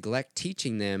if we neglect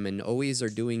teaching them and always are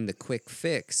doing the quick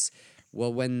fix,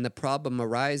 well, when the problem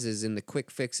arises and the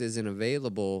quick fix isn't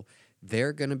available,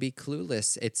 they're going to be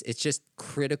clueless. It's just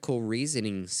critical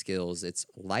reasoning skills. It's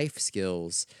life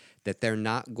skills that they're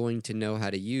not going to know how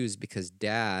to use because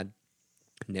dad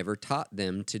never taught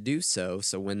them to do so.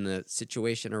 So when the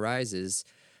situation arises,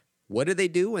 what do they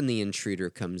do when the intruder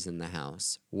comes in the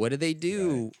house? What do they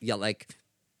do? Right. Yeah, like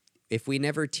if we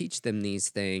never teach them these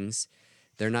things,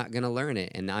 they're not going to learn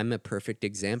it. And I'm a perfect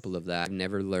example of that. I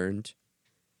never learned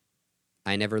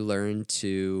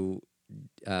to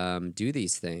do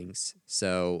these things.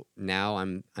 So now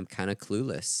I'm kind of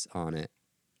clueless on it.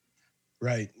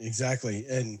 Right, exactly.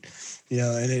 And, you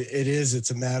know, and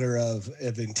it's a matter of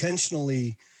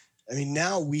intentionally, I mean,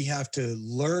 now we have to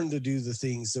learn to do the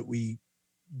things that we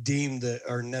deem that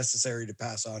are necessary to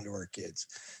pass on to our kids.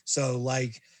 So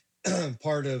like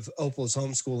part of Opal's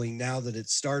homeschooling, now that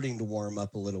it's starting to warm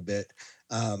up a little bit,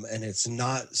 and it's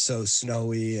not so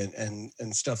snowy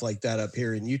and stuff like that up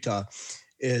here in Utah,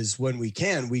 is when we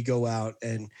go out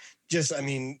and just, I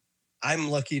mean,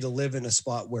 I'm lucky to live in a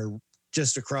spot where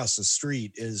just across the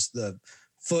street is the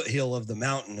foothill of the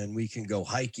mountain and we can go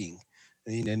hiking. I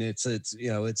mean, and it's you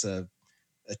know, it's a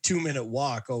 2-minute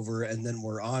walk over and then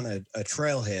we're on a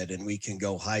trailhead and we can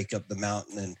go hike up the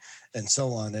mountain and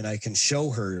so on. And I can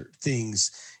show her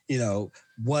things, you know,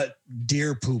 what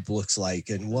deer poop looks like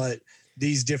and what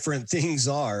these different things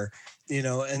are, you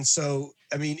know. And so,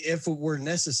 I mean, if it were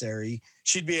necessary,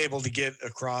 she'd be able to get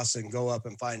across and go up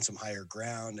and find some higher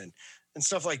ground and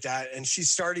stuff like that. And she's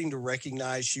starting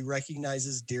to she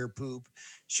recognizes deer poop.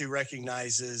 She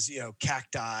recognizes, you know,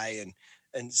 cacti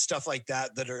and stuff like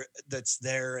that's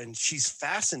there. And she's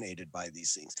fascinated by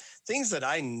these things that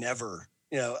I never,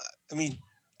 you know, I mean,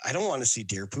 I don't want to see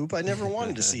deer poop. I never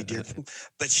wanted to see deer poop,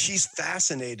 but she's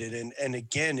fascinated. And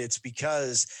again, it's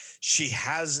because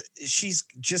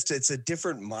it's a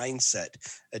different mindset,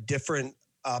 a different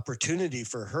opportunity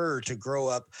for her to grow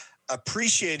up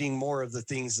appreciating more of the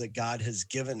things that God has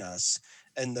given us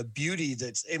and the beauty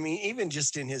that's, I mean, even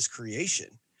just in his creation.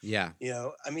 Yeah. You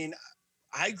know, I mean,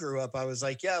 I grew up, I was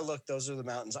like, yeah, look, those are the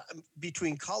mountains. I'm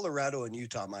between Colorado and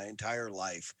Utah my entire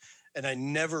life. And I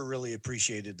never really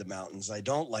appreciated the mountains. I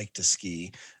don't like to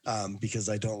ski because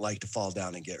I don't like to fall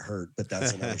down and get hurt, but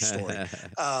that's another story.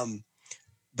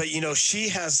 But, you know, she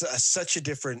has such a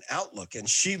different outlook and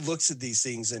she looks at these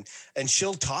things and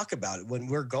she'll talk about it when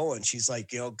we're going. She's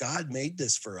like, you know, God made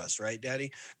this for us, right,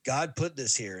 Daddy? God put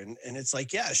this here. And it's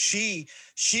like, yeah, she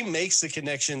makes the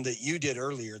connection that you did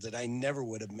earlier that I never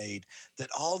would have made, that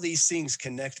all these things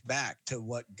connect back to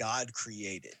what God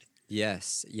created.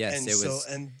 Yes. And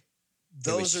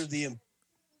those are the...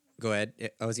 Go ahead.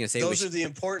 I was going to say... Those are the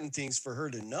important things for her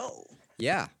to know.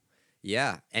 Yeah.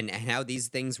 Yeah, and how these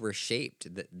things were shaped,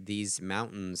 these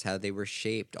mountains, how they were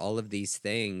shaped, all of these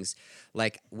things.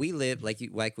 Like we live, like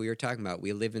we were talking about,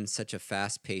 we live in such a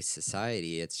fast-paced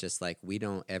society. It's just like we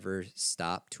don't ever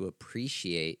stop to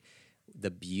appreciate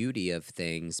the beauty of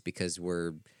things because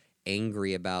we're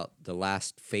angry about the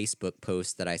last Facebook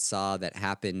post that I saw that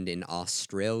happened in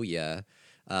Australia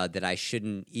that I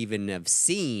shouldn't even have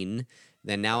seen.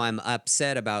 Then now I'm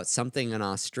upset about something in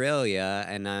Australia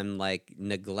and I'm like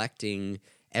neglecting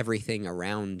everything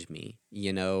around me.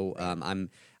 You know,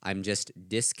 I'm just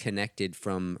disconnected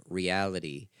from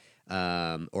reality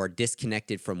or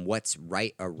disconnected from what's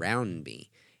right around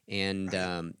me.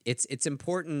 And it's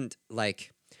important.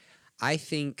 Like, I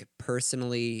think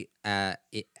personally,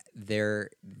 there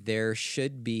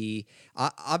should be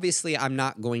obviously I'm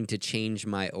not going to change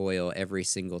my oil every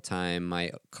single time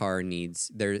my car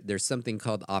needs there's something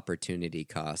called opportunity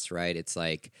cost, right? It's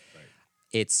like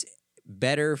it's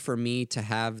better for me to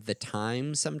have the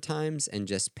time sometimes and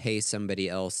just pay somebody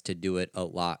else to do it a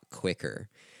lot quicker.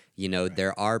 You know,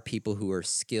 there are people who are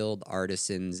skilled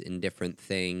artisans in different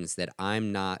things that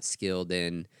I'm not skilled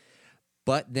in.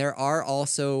 But there are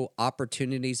also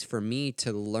opportunities for me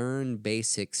to learn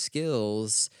basic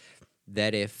skills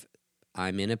that if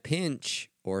I'm in a pinch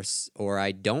or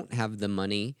I don't have the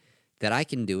money, that I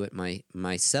can do it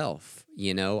myself.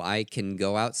 You know, I can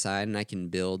go outside and I can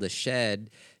build a shed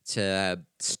to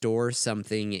store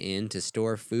something in, to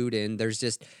store food in. There's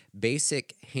just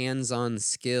basic hands-on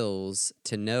skills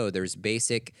to know. There's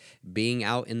basic being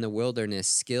out in the wilderness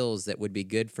skills that would be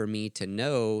good for me to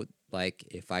know, like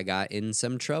if I got in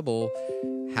some trouble,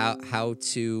 how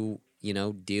to, you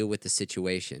know, deal with the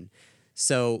situation.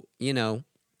 So, you know,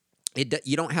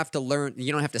 you don't have to learn,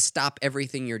 you don't have to stop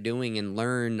everything you're doing and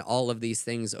learn all of these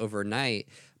things overnight,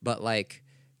 but like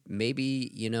maybe,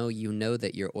 you know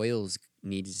that your oils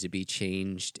needs to be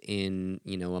changed in,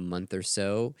 you know, a month or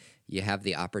so. You have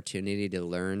the opportunity to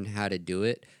learn how to do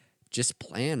it. Just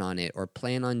plan on it, or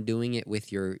plan on doing it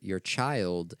with your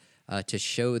child, to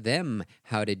show them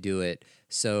how to do it,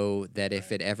 so that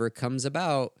if it ever comes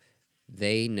about,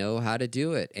 they know how to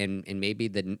do it. And maybe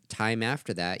the time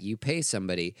after that, you pay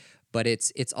somebody. But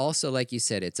it's also, like you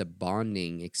said, it's a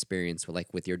bonding experience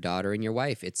with your daughter and your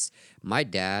wife. It's my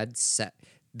dad said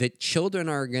the children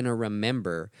are going to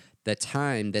remember the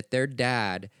time that their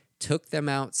dad took them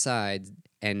outside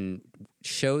and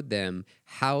showed them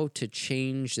how to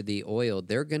change the oil.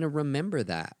 They're going to remember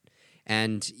that.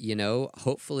 And, you know,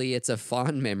 hopefully it's a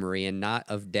fond memory and not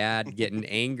of dad getting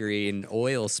angry and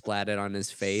oil splattered on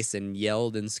his face and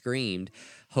yelled and screamed.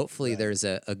 Hopefully there's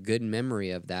a good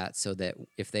memory of that, so that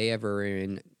if they ever are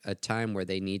in a time where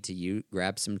they need to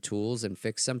grab some tools and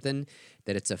fix something,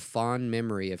 that it's a fond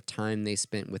memory of time they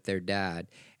spent with their dad,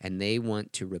 and they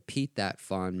want to repeat that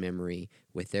fond memory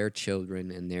with their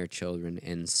children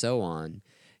and so on.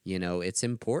 You know, it's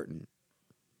important.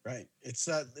 Right.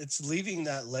 It's leaving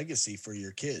that legacy for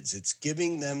your kids. It's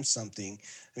giving them something,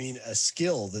 I mean, a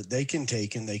skill that they can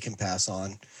take and they can pass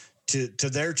on to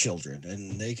their children,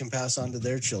 and they can pass on to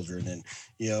their children. And,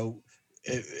 you know,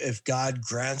 if God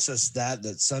grants us that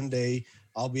someday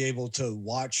I'll be able to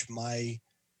watch my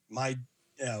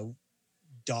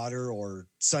daughter or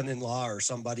son-in-law or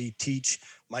somebody teach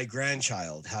my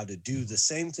grandchild how to do the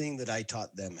same thing that I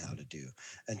taught them how to do,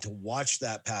 and to watch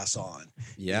that pass on.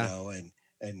 Yeah. You know,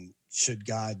 and should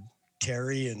God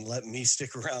tarry and let me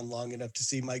stick around long enough to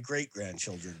see my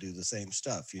great-grandchildren do the same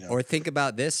stuff, you know. Or think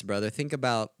about this, brother. Think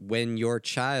about when your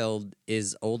child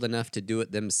is old enough to do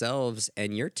it themselves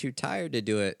and you're too tired to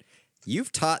do it.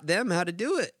 You've taught them how to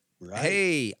do it. Right.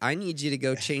 Hey, I need you to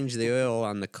go change the oil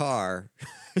on the car.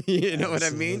 You know what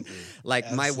I mean?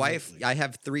 Like my wife, I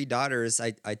have 3 daughters.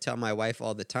 I tell my wife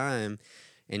all the time,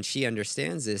 and she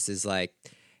understands this, is like,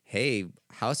 hey,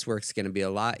 housework's going to be a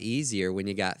lot easier when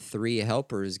you got 3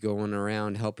 helpers going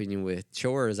around helping you with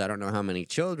chores. I don't know how many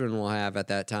children we'll have at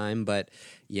that time, but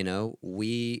you know,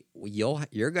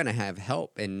 you're going to have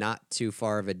help in not too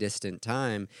far of a distant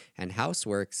time, and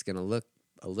housework's going to look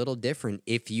a little different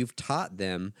if you've taught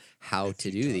them how to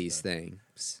do these things.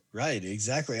 Right,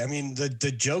 exactly. I mean,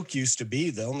 the joke used to be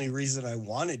the only reason I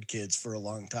wanted kids for a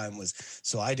long time was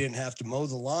so I didn't have to mow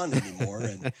the lawn anymore.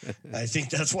 And I think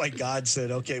that's why God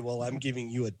said, okay, well, I'm giving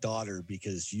you a daughter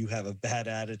because you have a bad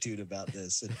attitude about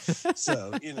this. And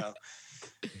so, you know,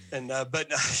 and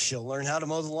but she'll learn how to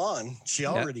mow the lawn. She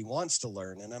already wants to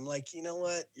learn. And I'm like, you know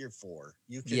what? You're 4.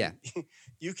 You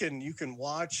can, you can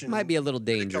watch. And might be a little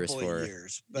dangerous for her.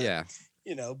 Years, but,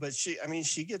 you know, but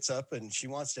she gets up and she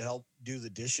wants to help do the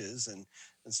dishes and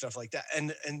stuff like that.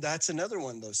 And that's another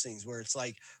one of those things where it's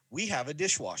like, we have a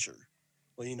dishwasher.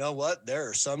 Well, you know what? There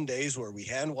are some days where we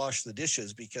hand wash the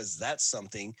dishes because that's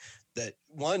something that,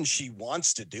 one, she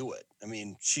wants to do it. I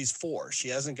mean, she's 4. She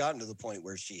hasn't gotten to the point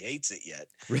where she hates it yet.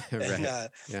 And,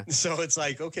 so it's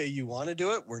like, okay, you want to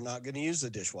do it? We're not going to use the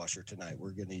dishwasher tonight.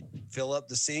 We're going to fill up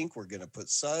the sink. We're going to put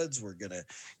suds. We're going to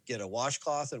get a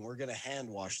washcloth, and we're going to hand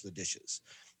wash the dishes.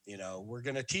 You know, we're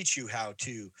going to teach you how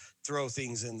to throw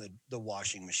things in the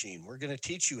washing machine. We're going to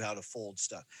teach you how to fold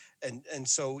stuff. And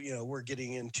so, you know, we're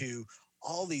getting into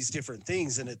all these different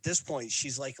things. And at this point,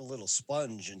 she's like a little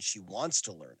sponge and she wants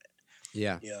to learn it.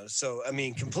 Yeah. You know, so, I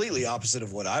mean, completely opposite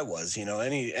of what I was, you know,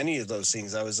 any of those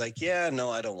things. I was like, yeah, no,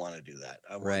 I don't want to do that.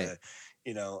 I want to,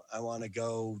 you know, I want to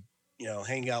go, you know,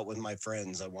 hang out with my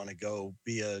friends. I want to go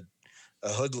be a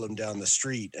hoodlum down the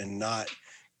street and not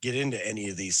get into any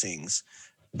of these things.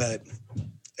 But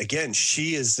again,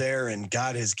 she is there and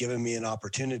God has given me an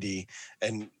opportunity.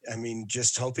 And I mean,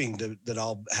 just hoping that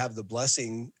I'll have the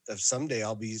blessing of someday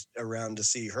I'll be around to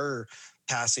see her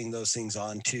passing those things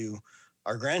on to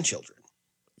our grandchildren.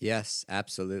 Yes,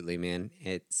 absolutely, man.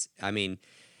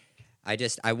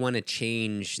 I want to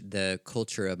change the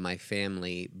culture of my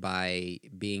family by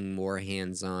being more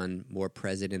hands-on, more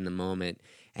present in the moment,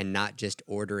 and not just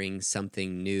ordering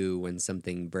something new when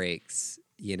something breaks.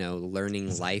 You know,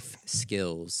 learning life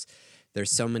skills. There's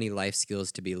so many life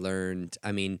skills to be learned.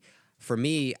 I mean, for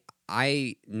me,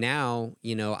 I now,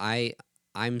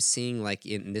 I'm seeing like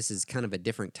this is kind of a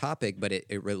different topic, but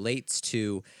it relates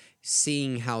to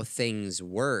seeing how things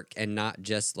work and not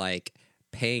just like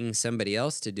paying somebody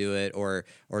else to do it or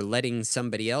letting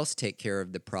somebody else take care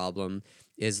of the problem.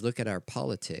 Is look at our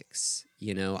politics.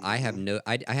 I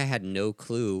had no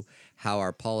clue how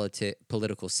our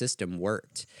political system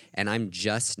worked, and I'm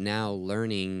just now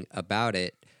learning about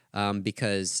it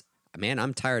because, man,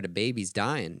 I'm tired of babies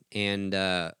dying, and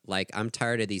I'm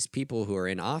tired of these people who are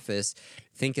in office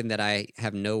thinking that I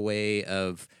have no way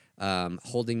of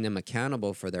holding them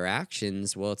accountable for their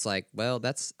actions. Well, it's like,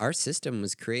 that's our system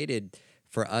was created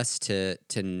for us to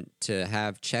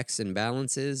have checks and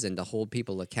balances and to hold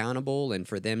people accountable and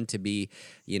for them to be,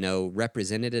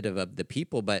 representative of the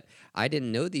people. But I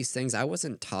didn't know these things. I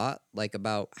wasn't taught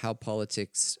about how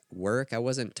politics work. I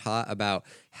wasn't taught about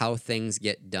how things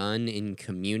get done in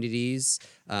communities,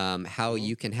 how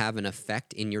you can have an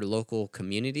effect in your local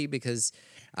community, because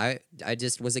I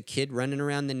just was a kid running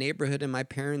around the neighborhood and my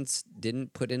parents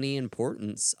didn't put any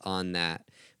importance on that.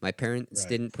 My parents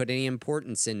didn't put any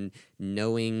importance in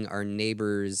knowing our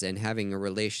neighbors and having a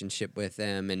relationship with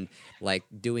them and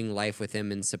doing life with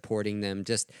them and supporting them.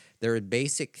 Just there are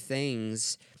basic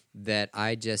things that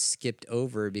I just skipped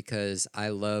over because I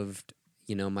loved,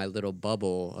 my little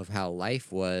bubble of how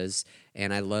life was,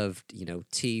 and I loved,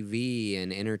 TV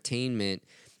and entertainment.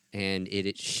 And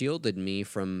it shielded me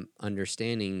from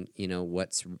understanding,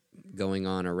 what's going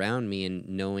on around me and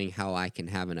knowing how I can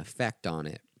have an effect on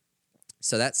it.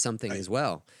 So that's something as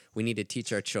well. We need to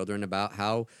teach our children about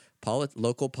how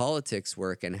local politics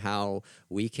work and how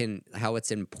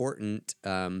it's important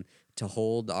to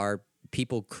hold our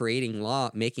people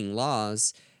making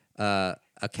laws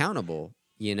accountable.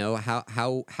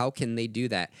 How can they do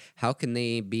that? How can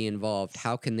they be involved?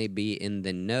 How can they be in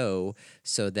the know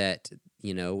so that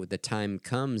the time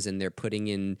comes and they're putting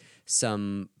in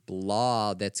some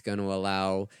law that's going to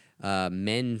allow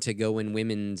men to go in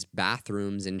women's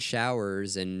bathrooms and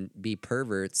showers and be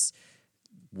perverts?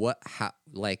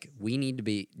 We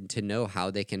need to know how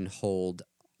they can hold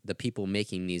the people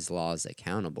making these laws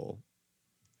accountable.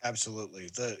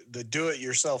 Absolutely. The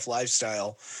do-it-yourself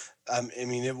lifestyle,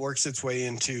 it works its way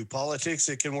into politics.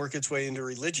 It can work its way into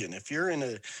religion. If you're in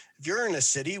a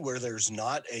city where there's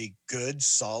not a good,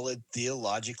 solid,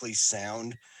 theologically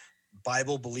sound,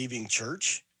 Bible-believing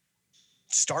church,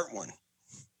 start one,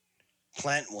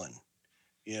 plant one.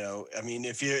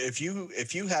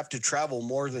 If you have to travel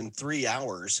more than 3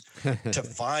 hours to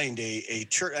find a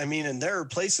church, and there are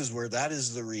places where that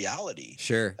is the reality.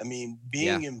 Sure.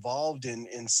 Being involved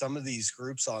in some of these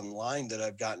groups online that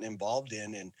I've gotten involved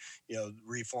in, and,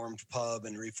 Reformed Pub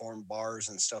and Reformed bars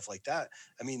and stuff like that.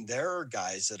 There are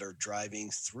guys that are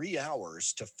driving 3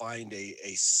 hours to find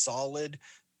a solid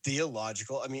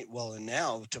theological, and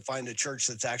now to find a church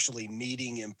that's actually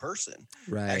meeting in person,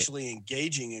 right, actually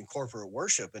engaging in corporate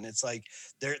worship. And it's like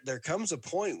there comes a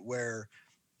point where,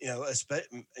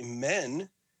 men,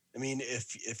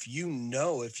 if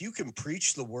you can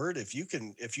preach the word, if you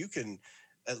can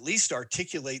at least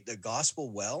articulate the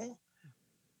gospel well,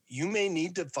 you may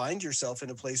need to find yourself in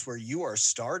a place where you are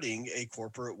starting a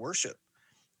corporate worship.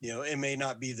 It may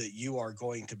not be that you are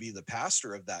going to be the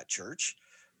pastor of that church,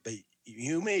 but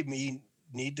you may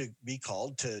need to be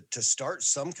called to start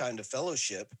some kind of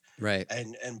fellowship, right,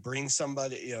 and bring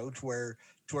somebody, to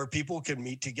where people can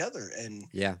meet together. And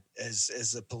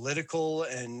as the political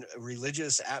and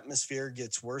religious atmosphere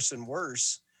gets worse and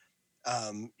worse,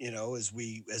 as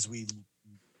we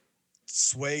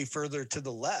sway further to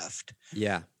the left,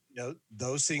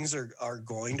 those things are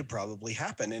going to probably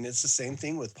happen. And it's the same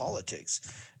thing with politics.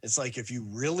 It's like, if you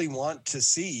really want to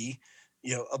see,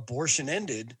 abortion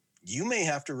ended, you may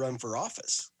have to run for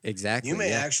office. Exactly. You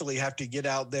may actually have to get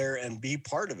out there and be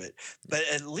part of it. But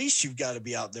at least you've got to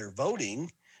be out there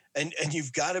voting, and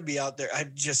you've got to be out there. I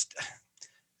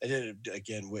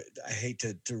hate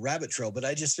to rabbit trail, but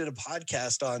I just did a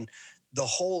podcast on the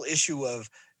whole issue of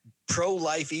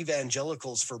pro-life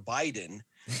evangelicals for Biden.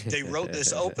 They wrote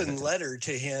this open letter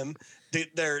to him.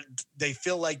 They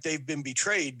feel like they've been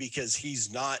betrayed because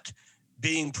he's not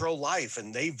being pro-life,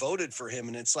 and they voted for him.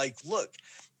 And it's like, look,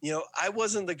 I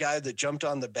wasn't the guy that jumped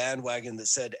on the bandwagon that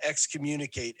said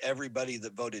excommunicate everybody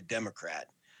that voted Democrat.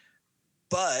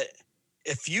 But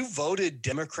if you voted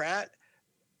Democrat,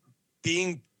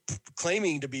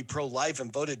 claiming to be pro-life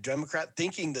and voted Democrat,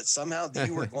 thinking that somehow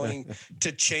you were going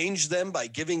to change them by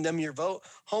giving them your vote,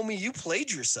 homie, you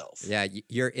played yourself. Yeah,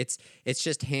 it's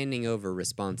just handing over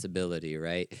responsibility,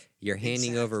 right? You're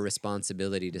handing over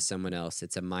responsibility to someone else.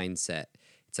 It's a mindset.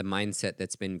 It's a mindset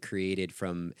that's been created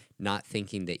from not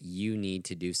thinking that you need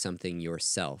to do something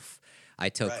yourself. I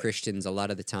tell Christians a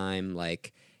lot of the time,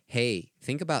 like, hey,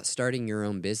 think about starting your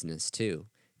own business too.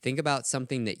 Think about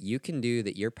something that you can do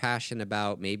that you're passionate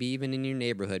about, maybe even in your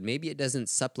neighborhood. Maybe it doesn't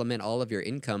supplement all of your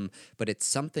income, but it's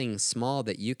something small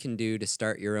that you can do to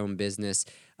start your own business,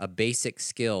 a basic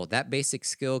skill. That basic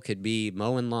skill could be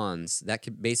mowing lawns.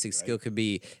 That basic skill could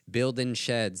be building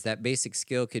sheds. That basic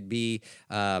skill could be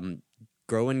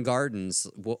growing gardens,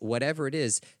 whatever it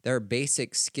is. There are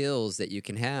basic skills that you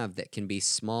can have that can be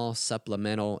small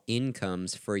supplemental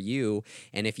incomes for you.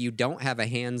 And if you don't have a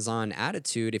hands-on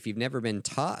attitude, if you've never been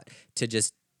taught to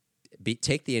just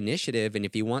take the initiative, and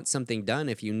if you want something done,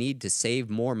 if you need to save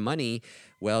more money,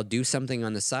 well, do something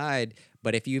on the side.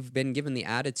 But if you've been given the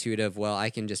attitude of, well, I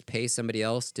can just pay somebody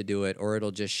else to do it, or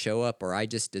it'll just show up, or I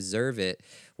just deserve it,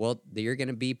 well, you're going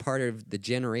to be part of the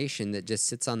generation that just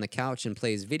sits on the couch and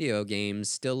plays video games,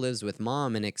 still lives with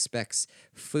mom, and expects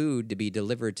food to be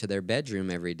delivered to their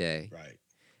bedroom every day. Right.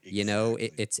 Exactly. You know,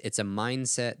 it's a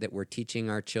mindset that we're teaching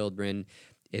our children.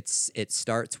 It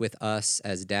starts with us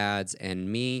as dads, and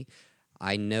me.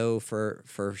 I know for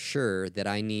sure that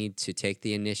I need to take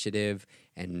the initiative,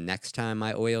 and next time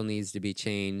my oil needs to be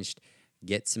changed,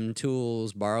 get some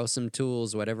tools, borrow some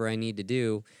tools, whatever I need to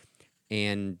do,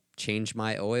 and change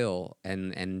my oil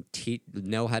and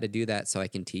know how to do that so I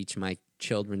can teach my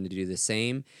children to do the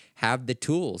same. Have the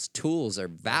tools. Tools are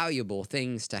valuable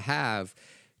things to have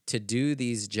to do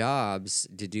these jobs,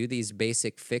 to do these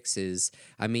basic fixes.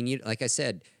 I mean, like I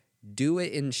said, do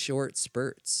it in short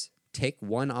spurts. Take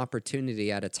one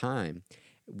opportunity at a time.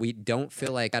 We don't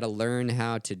feel like I got to learn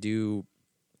how to do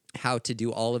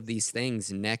all of these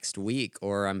things next week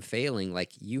or I'm failing.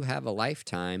 Like, you have a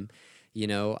lifetime. You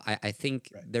know, I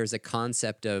think there's a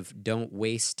concept of don't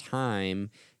waste time.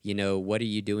 You know, what are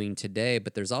you doing today?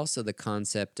 But there's also the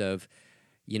concept of,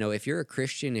 you know, if you're a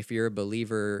Christian, if you're a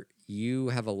believer, you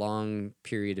have a long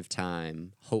period of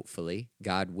time, hopefully,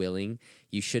 God willing.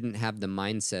 You shouldn't have the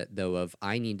mindset, though, of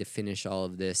I need to finish all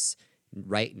of this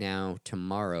right now,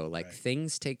 tomorrow. Like,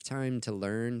 things take time to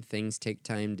learn, things take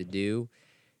time to do.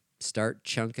 Start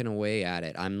chunking away at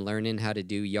it. I'm learning how to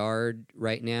do yard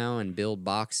right now and build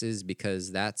boxes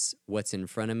because that's what's in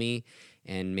front of me.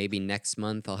 And maybe next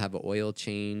month I'll have an oil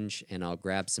change and I'll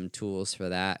grab some tools for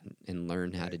that and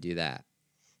learn how to do that.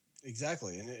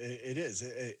 Exactly. And it is.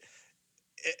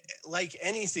 Like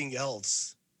anything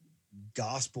else,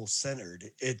 gospel centered,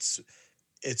 it's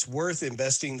worth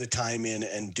investing the time in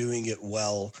and doing it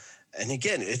well. And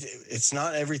again, it's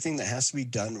not everything that has to be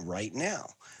done right now.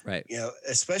 Right. You know,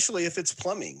 especially if it's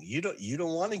plumbing. You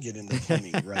don't want to get into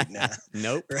plumbing right now.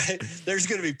 Nope. Right. There's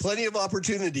going to be plenty of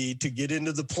opportunity to get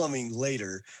into the plumbing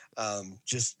later.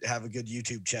 Just have a good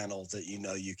YouTube channel that you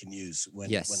know you can use when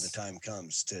the time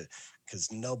comes to,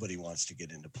 because nobody wants to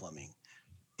get into plumbing.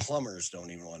 Plumbers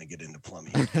don't even want to get into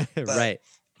plumbing. But, right.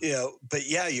 You know, but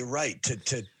yeah, you're right.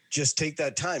 To just take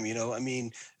that time. You know, I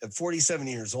mean, at 47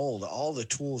 years old, all the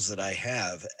tools that I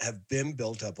have been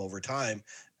built up over time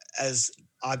as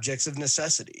objects of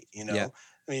necessity. You know,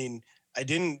 I mean,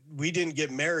 we didn't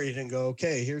get married and go,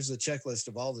 okay, here's the checklist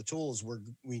of all the tools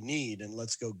we need and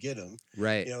let's go get them.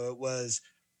 Right. You know, it was,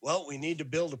 well, we need to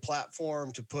build a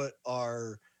platform to put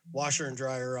our washer and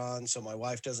dryer on so my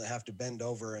wife doesn't have to bend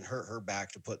over and hurt her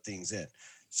back to put things in.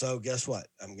 So guess what?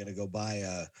 I'm going to go buy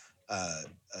a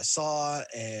saw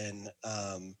and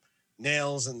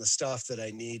nails and the stuff that I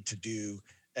need to do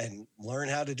and learn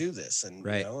how to do this. And,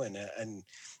 you know, and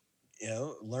you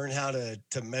know, learn how to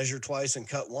measure twice and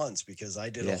cut once, because I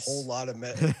did a whole lot of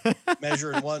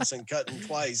measuring once and cutting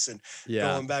twice and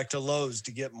going back to Lowe's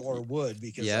to get more wood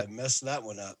because I messed that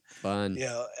one up. Fun. You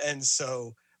know, and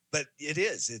so, but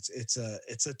it's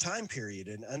a time period,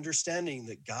 and understanding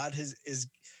that God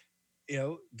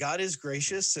God is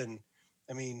gracious. And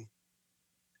I mean,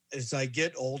 as I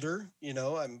get older, you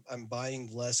know, I'm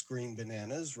buying less green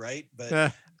bananas, right?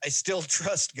 But I still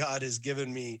trust God has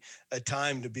given me a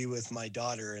time to be with my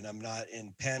daughter, and I'm not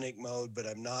in panic mode, but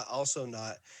I'm not,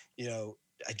 you know,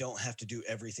 I don't have to do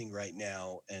everything right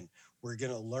now. And we're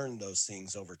going to learn those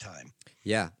things over time.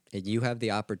 Yeah. And you have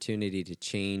the opportunity to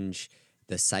change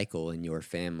the cycle in your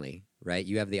family, right?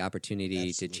 You have the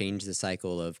opportunity to change the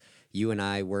cycle of, you and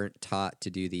I weren't taught to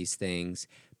do these things,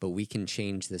 but we can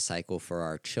change the cycle for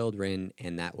our children,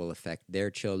 and that will affect their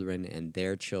children and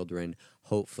their children,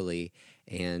 hopefully.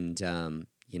 And,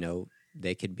 you know,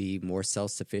 they could be more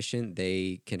self-sufficient.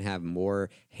 They can have more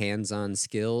hands-on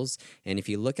skills. And if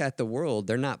you look at the world,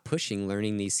 they're not pushing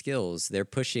learning these skills. They're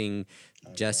pushing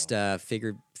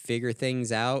figure figure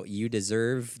things out. You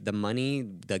deserve the money.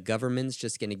 The government's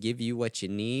just going to give you what you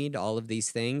need, all of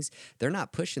these things. They're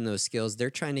not pushing those skills. They're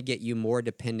trying to get you more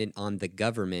dependent on the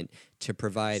government to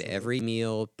provide every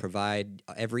meal, provide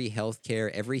every health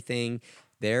care, everything.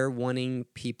 They're wanting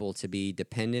people to be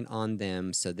dependent on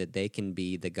them so that they can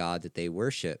be the God that they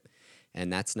worship.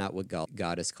 And that's not what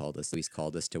God has called us. He's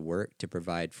called us to work, to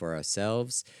provide for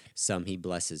ourselves. Some he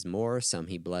blesses more, some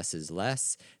he blesses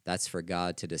less. That's for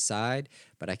God to decide.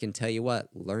 But I can tell you what,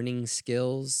 learning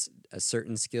skills,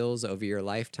 certain skills over your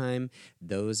lifetime,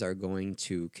 those are going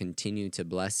to continue to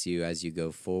bless you as you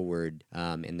go forward,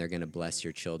 and they're going to bless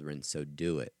your children. So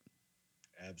do it.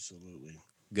 Absolutely.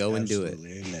 Go and do it.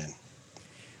 Amen.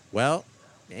 Well,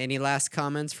 any last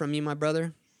comments from you, my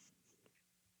brother?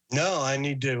 No, I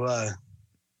need to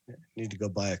go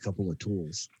buy a couple of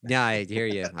tools. Yeah, I hear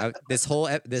you. This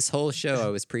whole show, I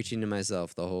was preaching to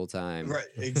myself the whole time. Right,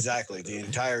 exactly. The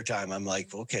entire time, I'm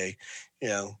like, okay,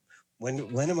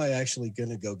 when am I actually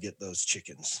gonna go get those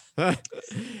chickens? There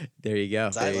you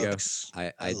go. There you go.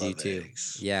 I do too.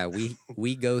 Eggs. Yeah,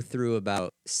 we go through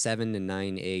about 7 to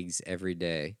 9 eggs every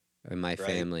day in my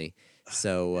family.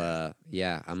 So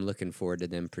yeah, I'm looking forward to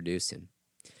them producing.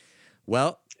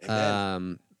 Well,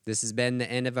 this has been the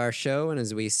end of our show, and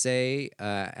as we say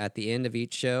at the end of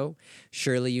each show,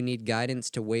 surely you need guidance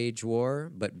to wage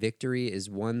war, but victory is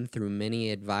won through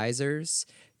many advisors.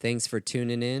 Thanks for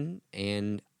tuning in,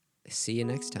 and see you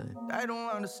next time. They don't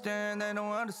understand.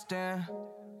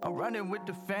 I'm running with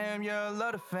the fam, yeah, I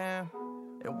love the fam.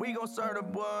 And we gon' serve the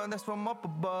one that's from up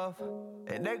above.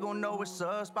 And they gon' know it's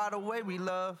us by the way we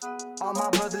love. All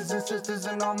my brothers and sisters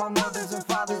and all my mothers and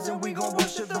fathers. And we gon'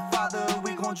 worship the Father and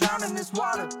we gon' drown in this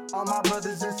water. All my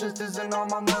brothers and sisters and all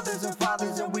my mothers and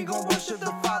fathers. And we gon' worship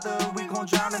the Father and we gon'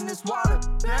 drown in this water.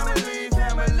 Family,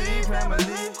 family,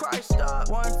 family, Christ up.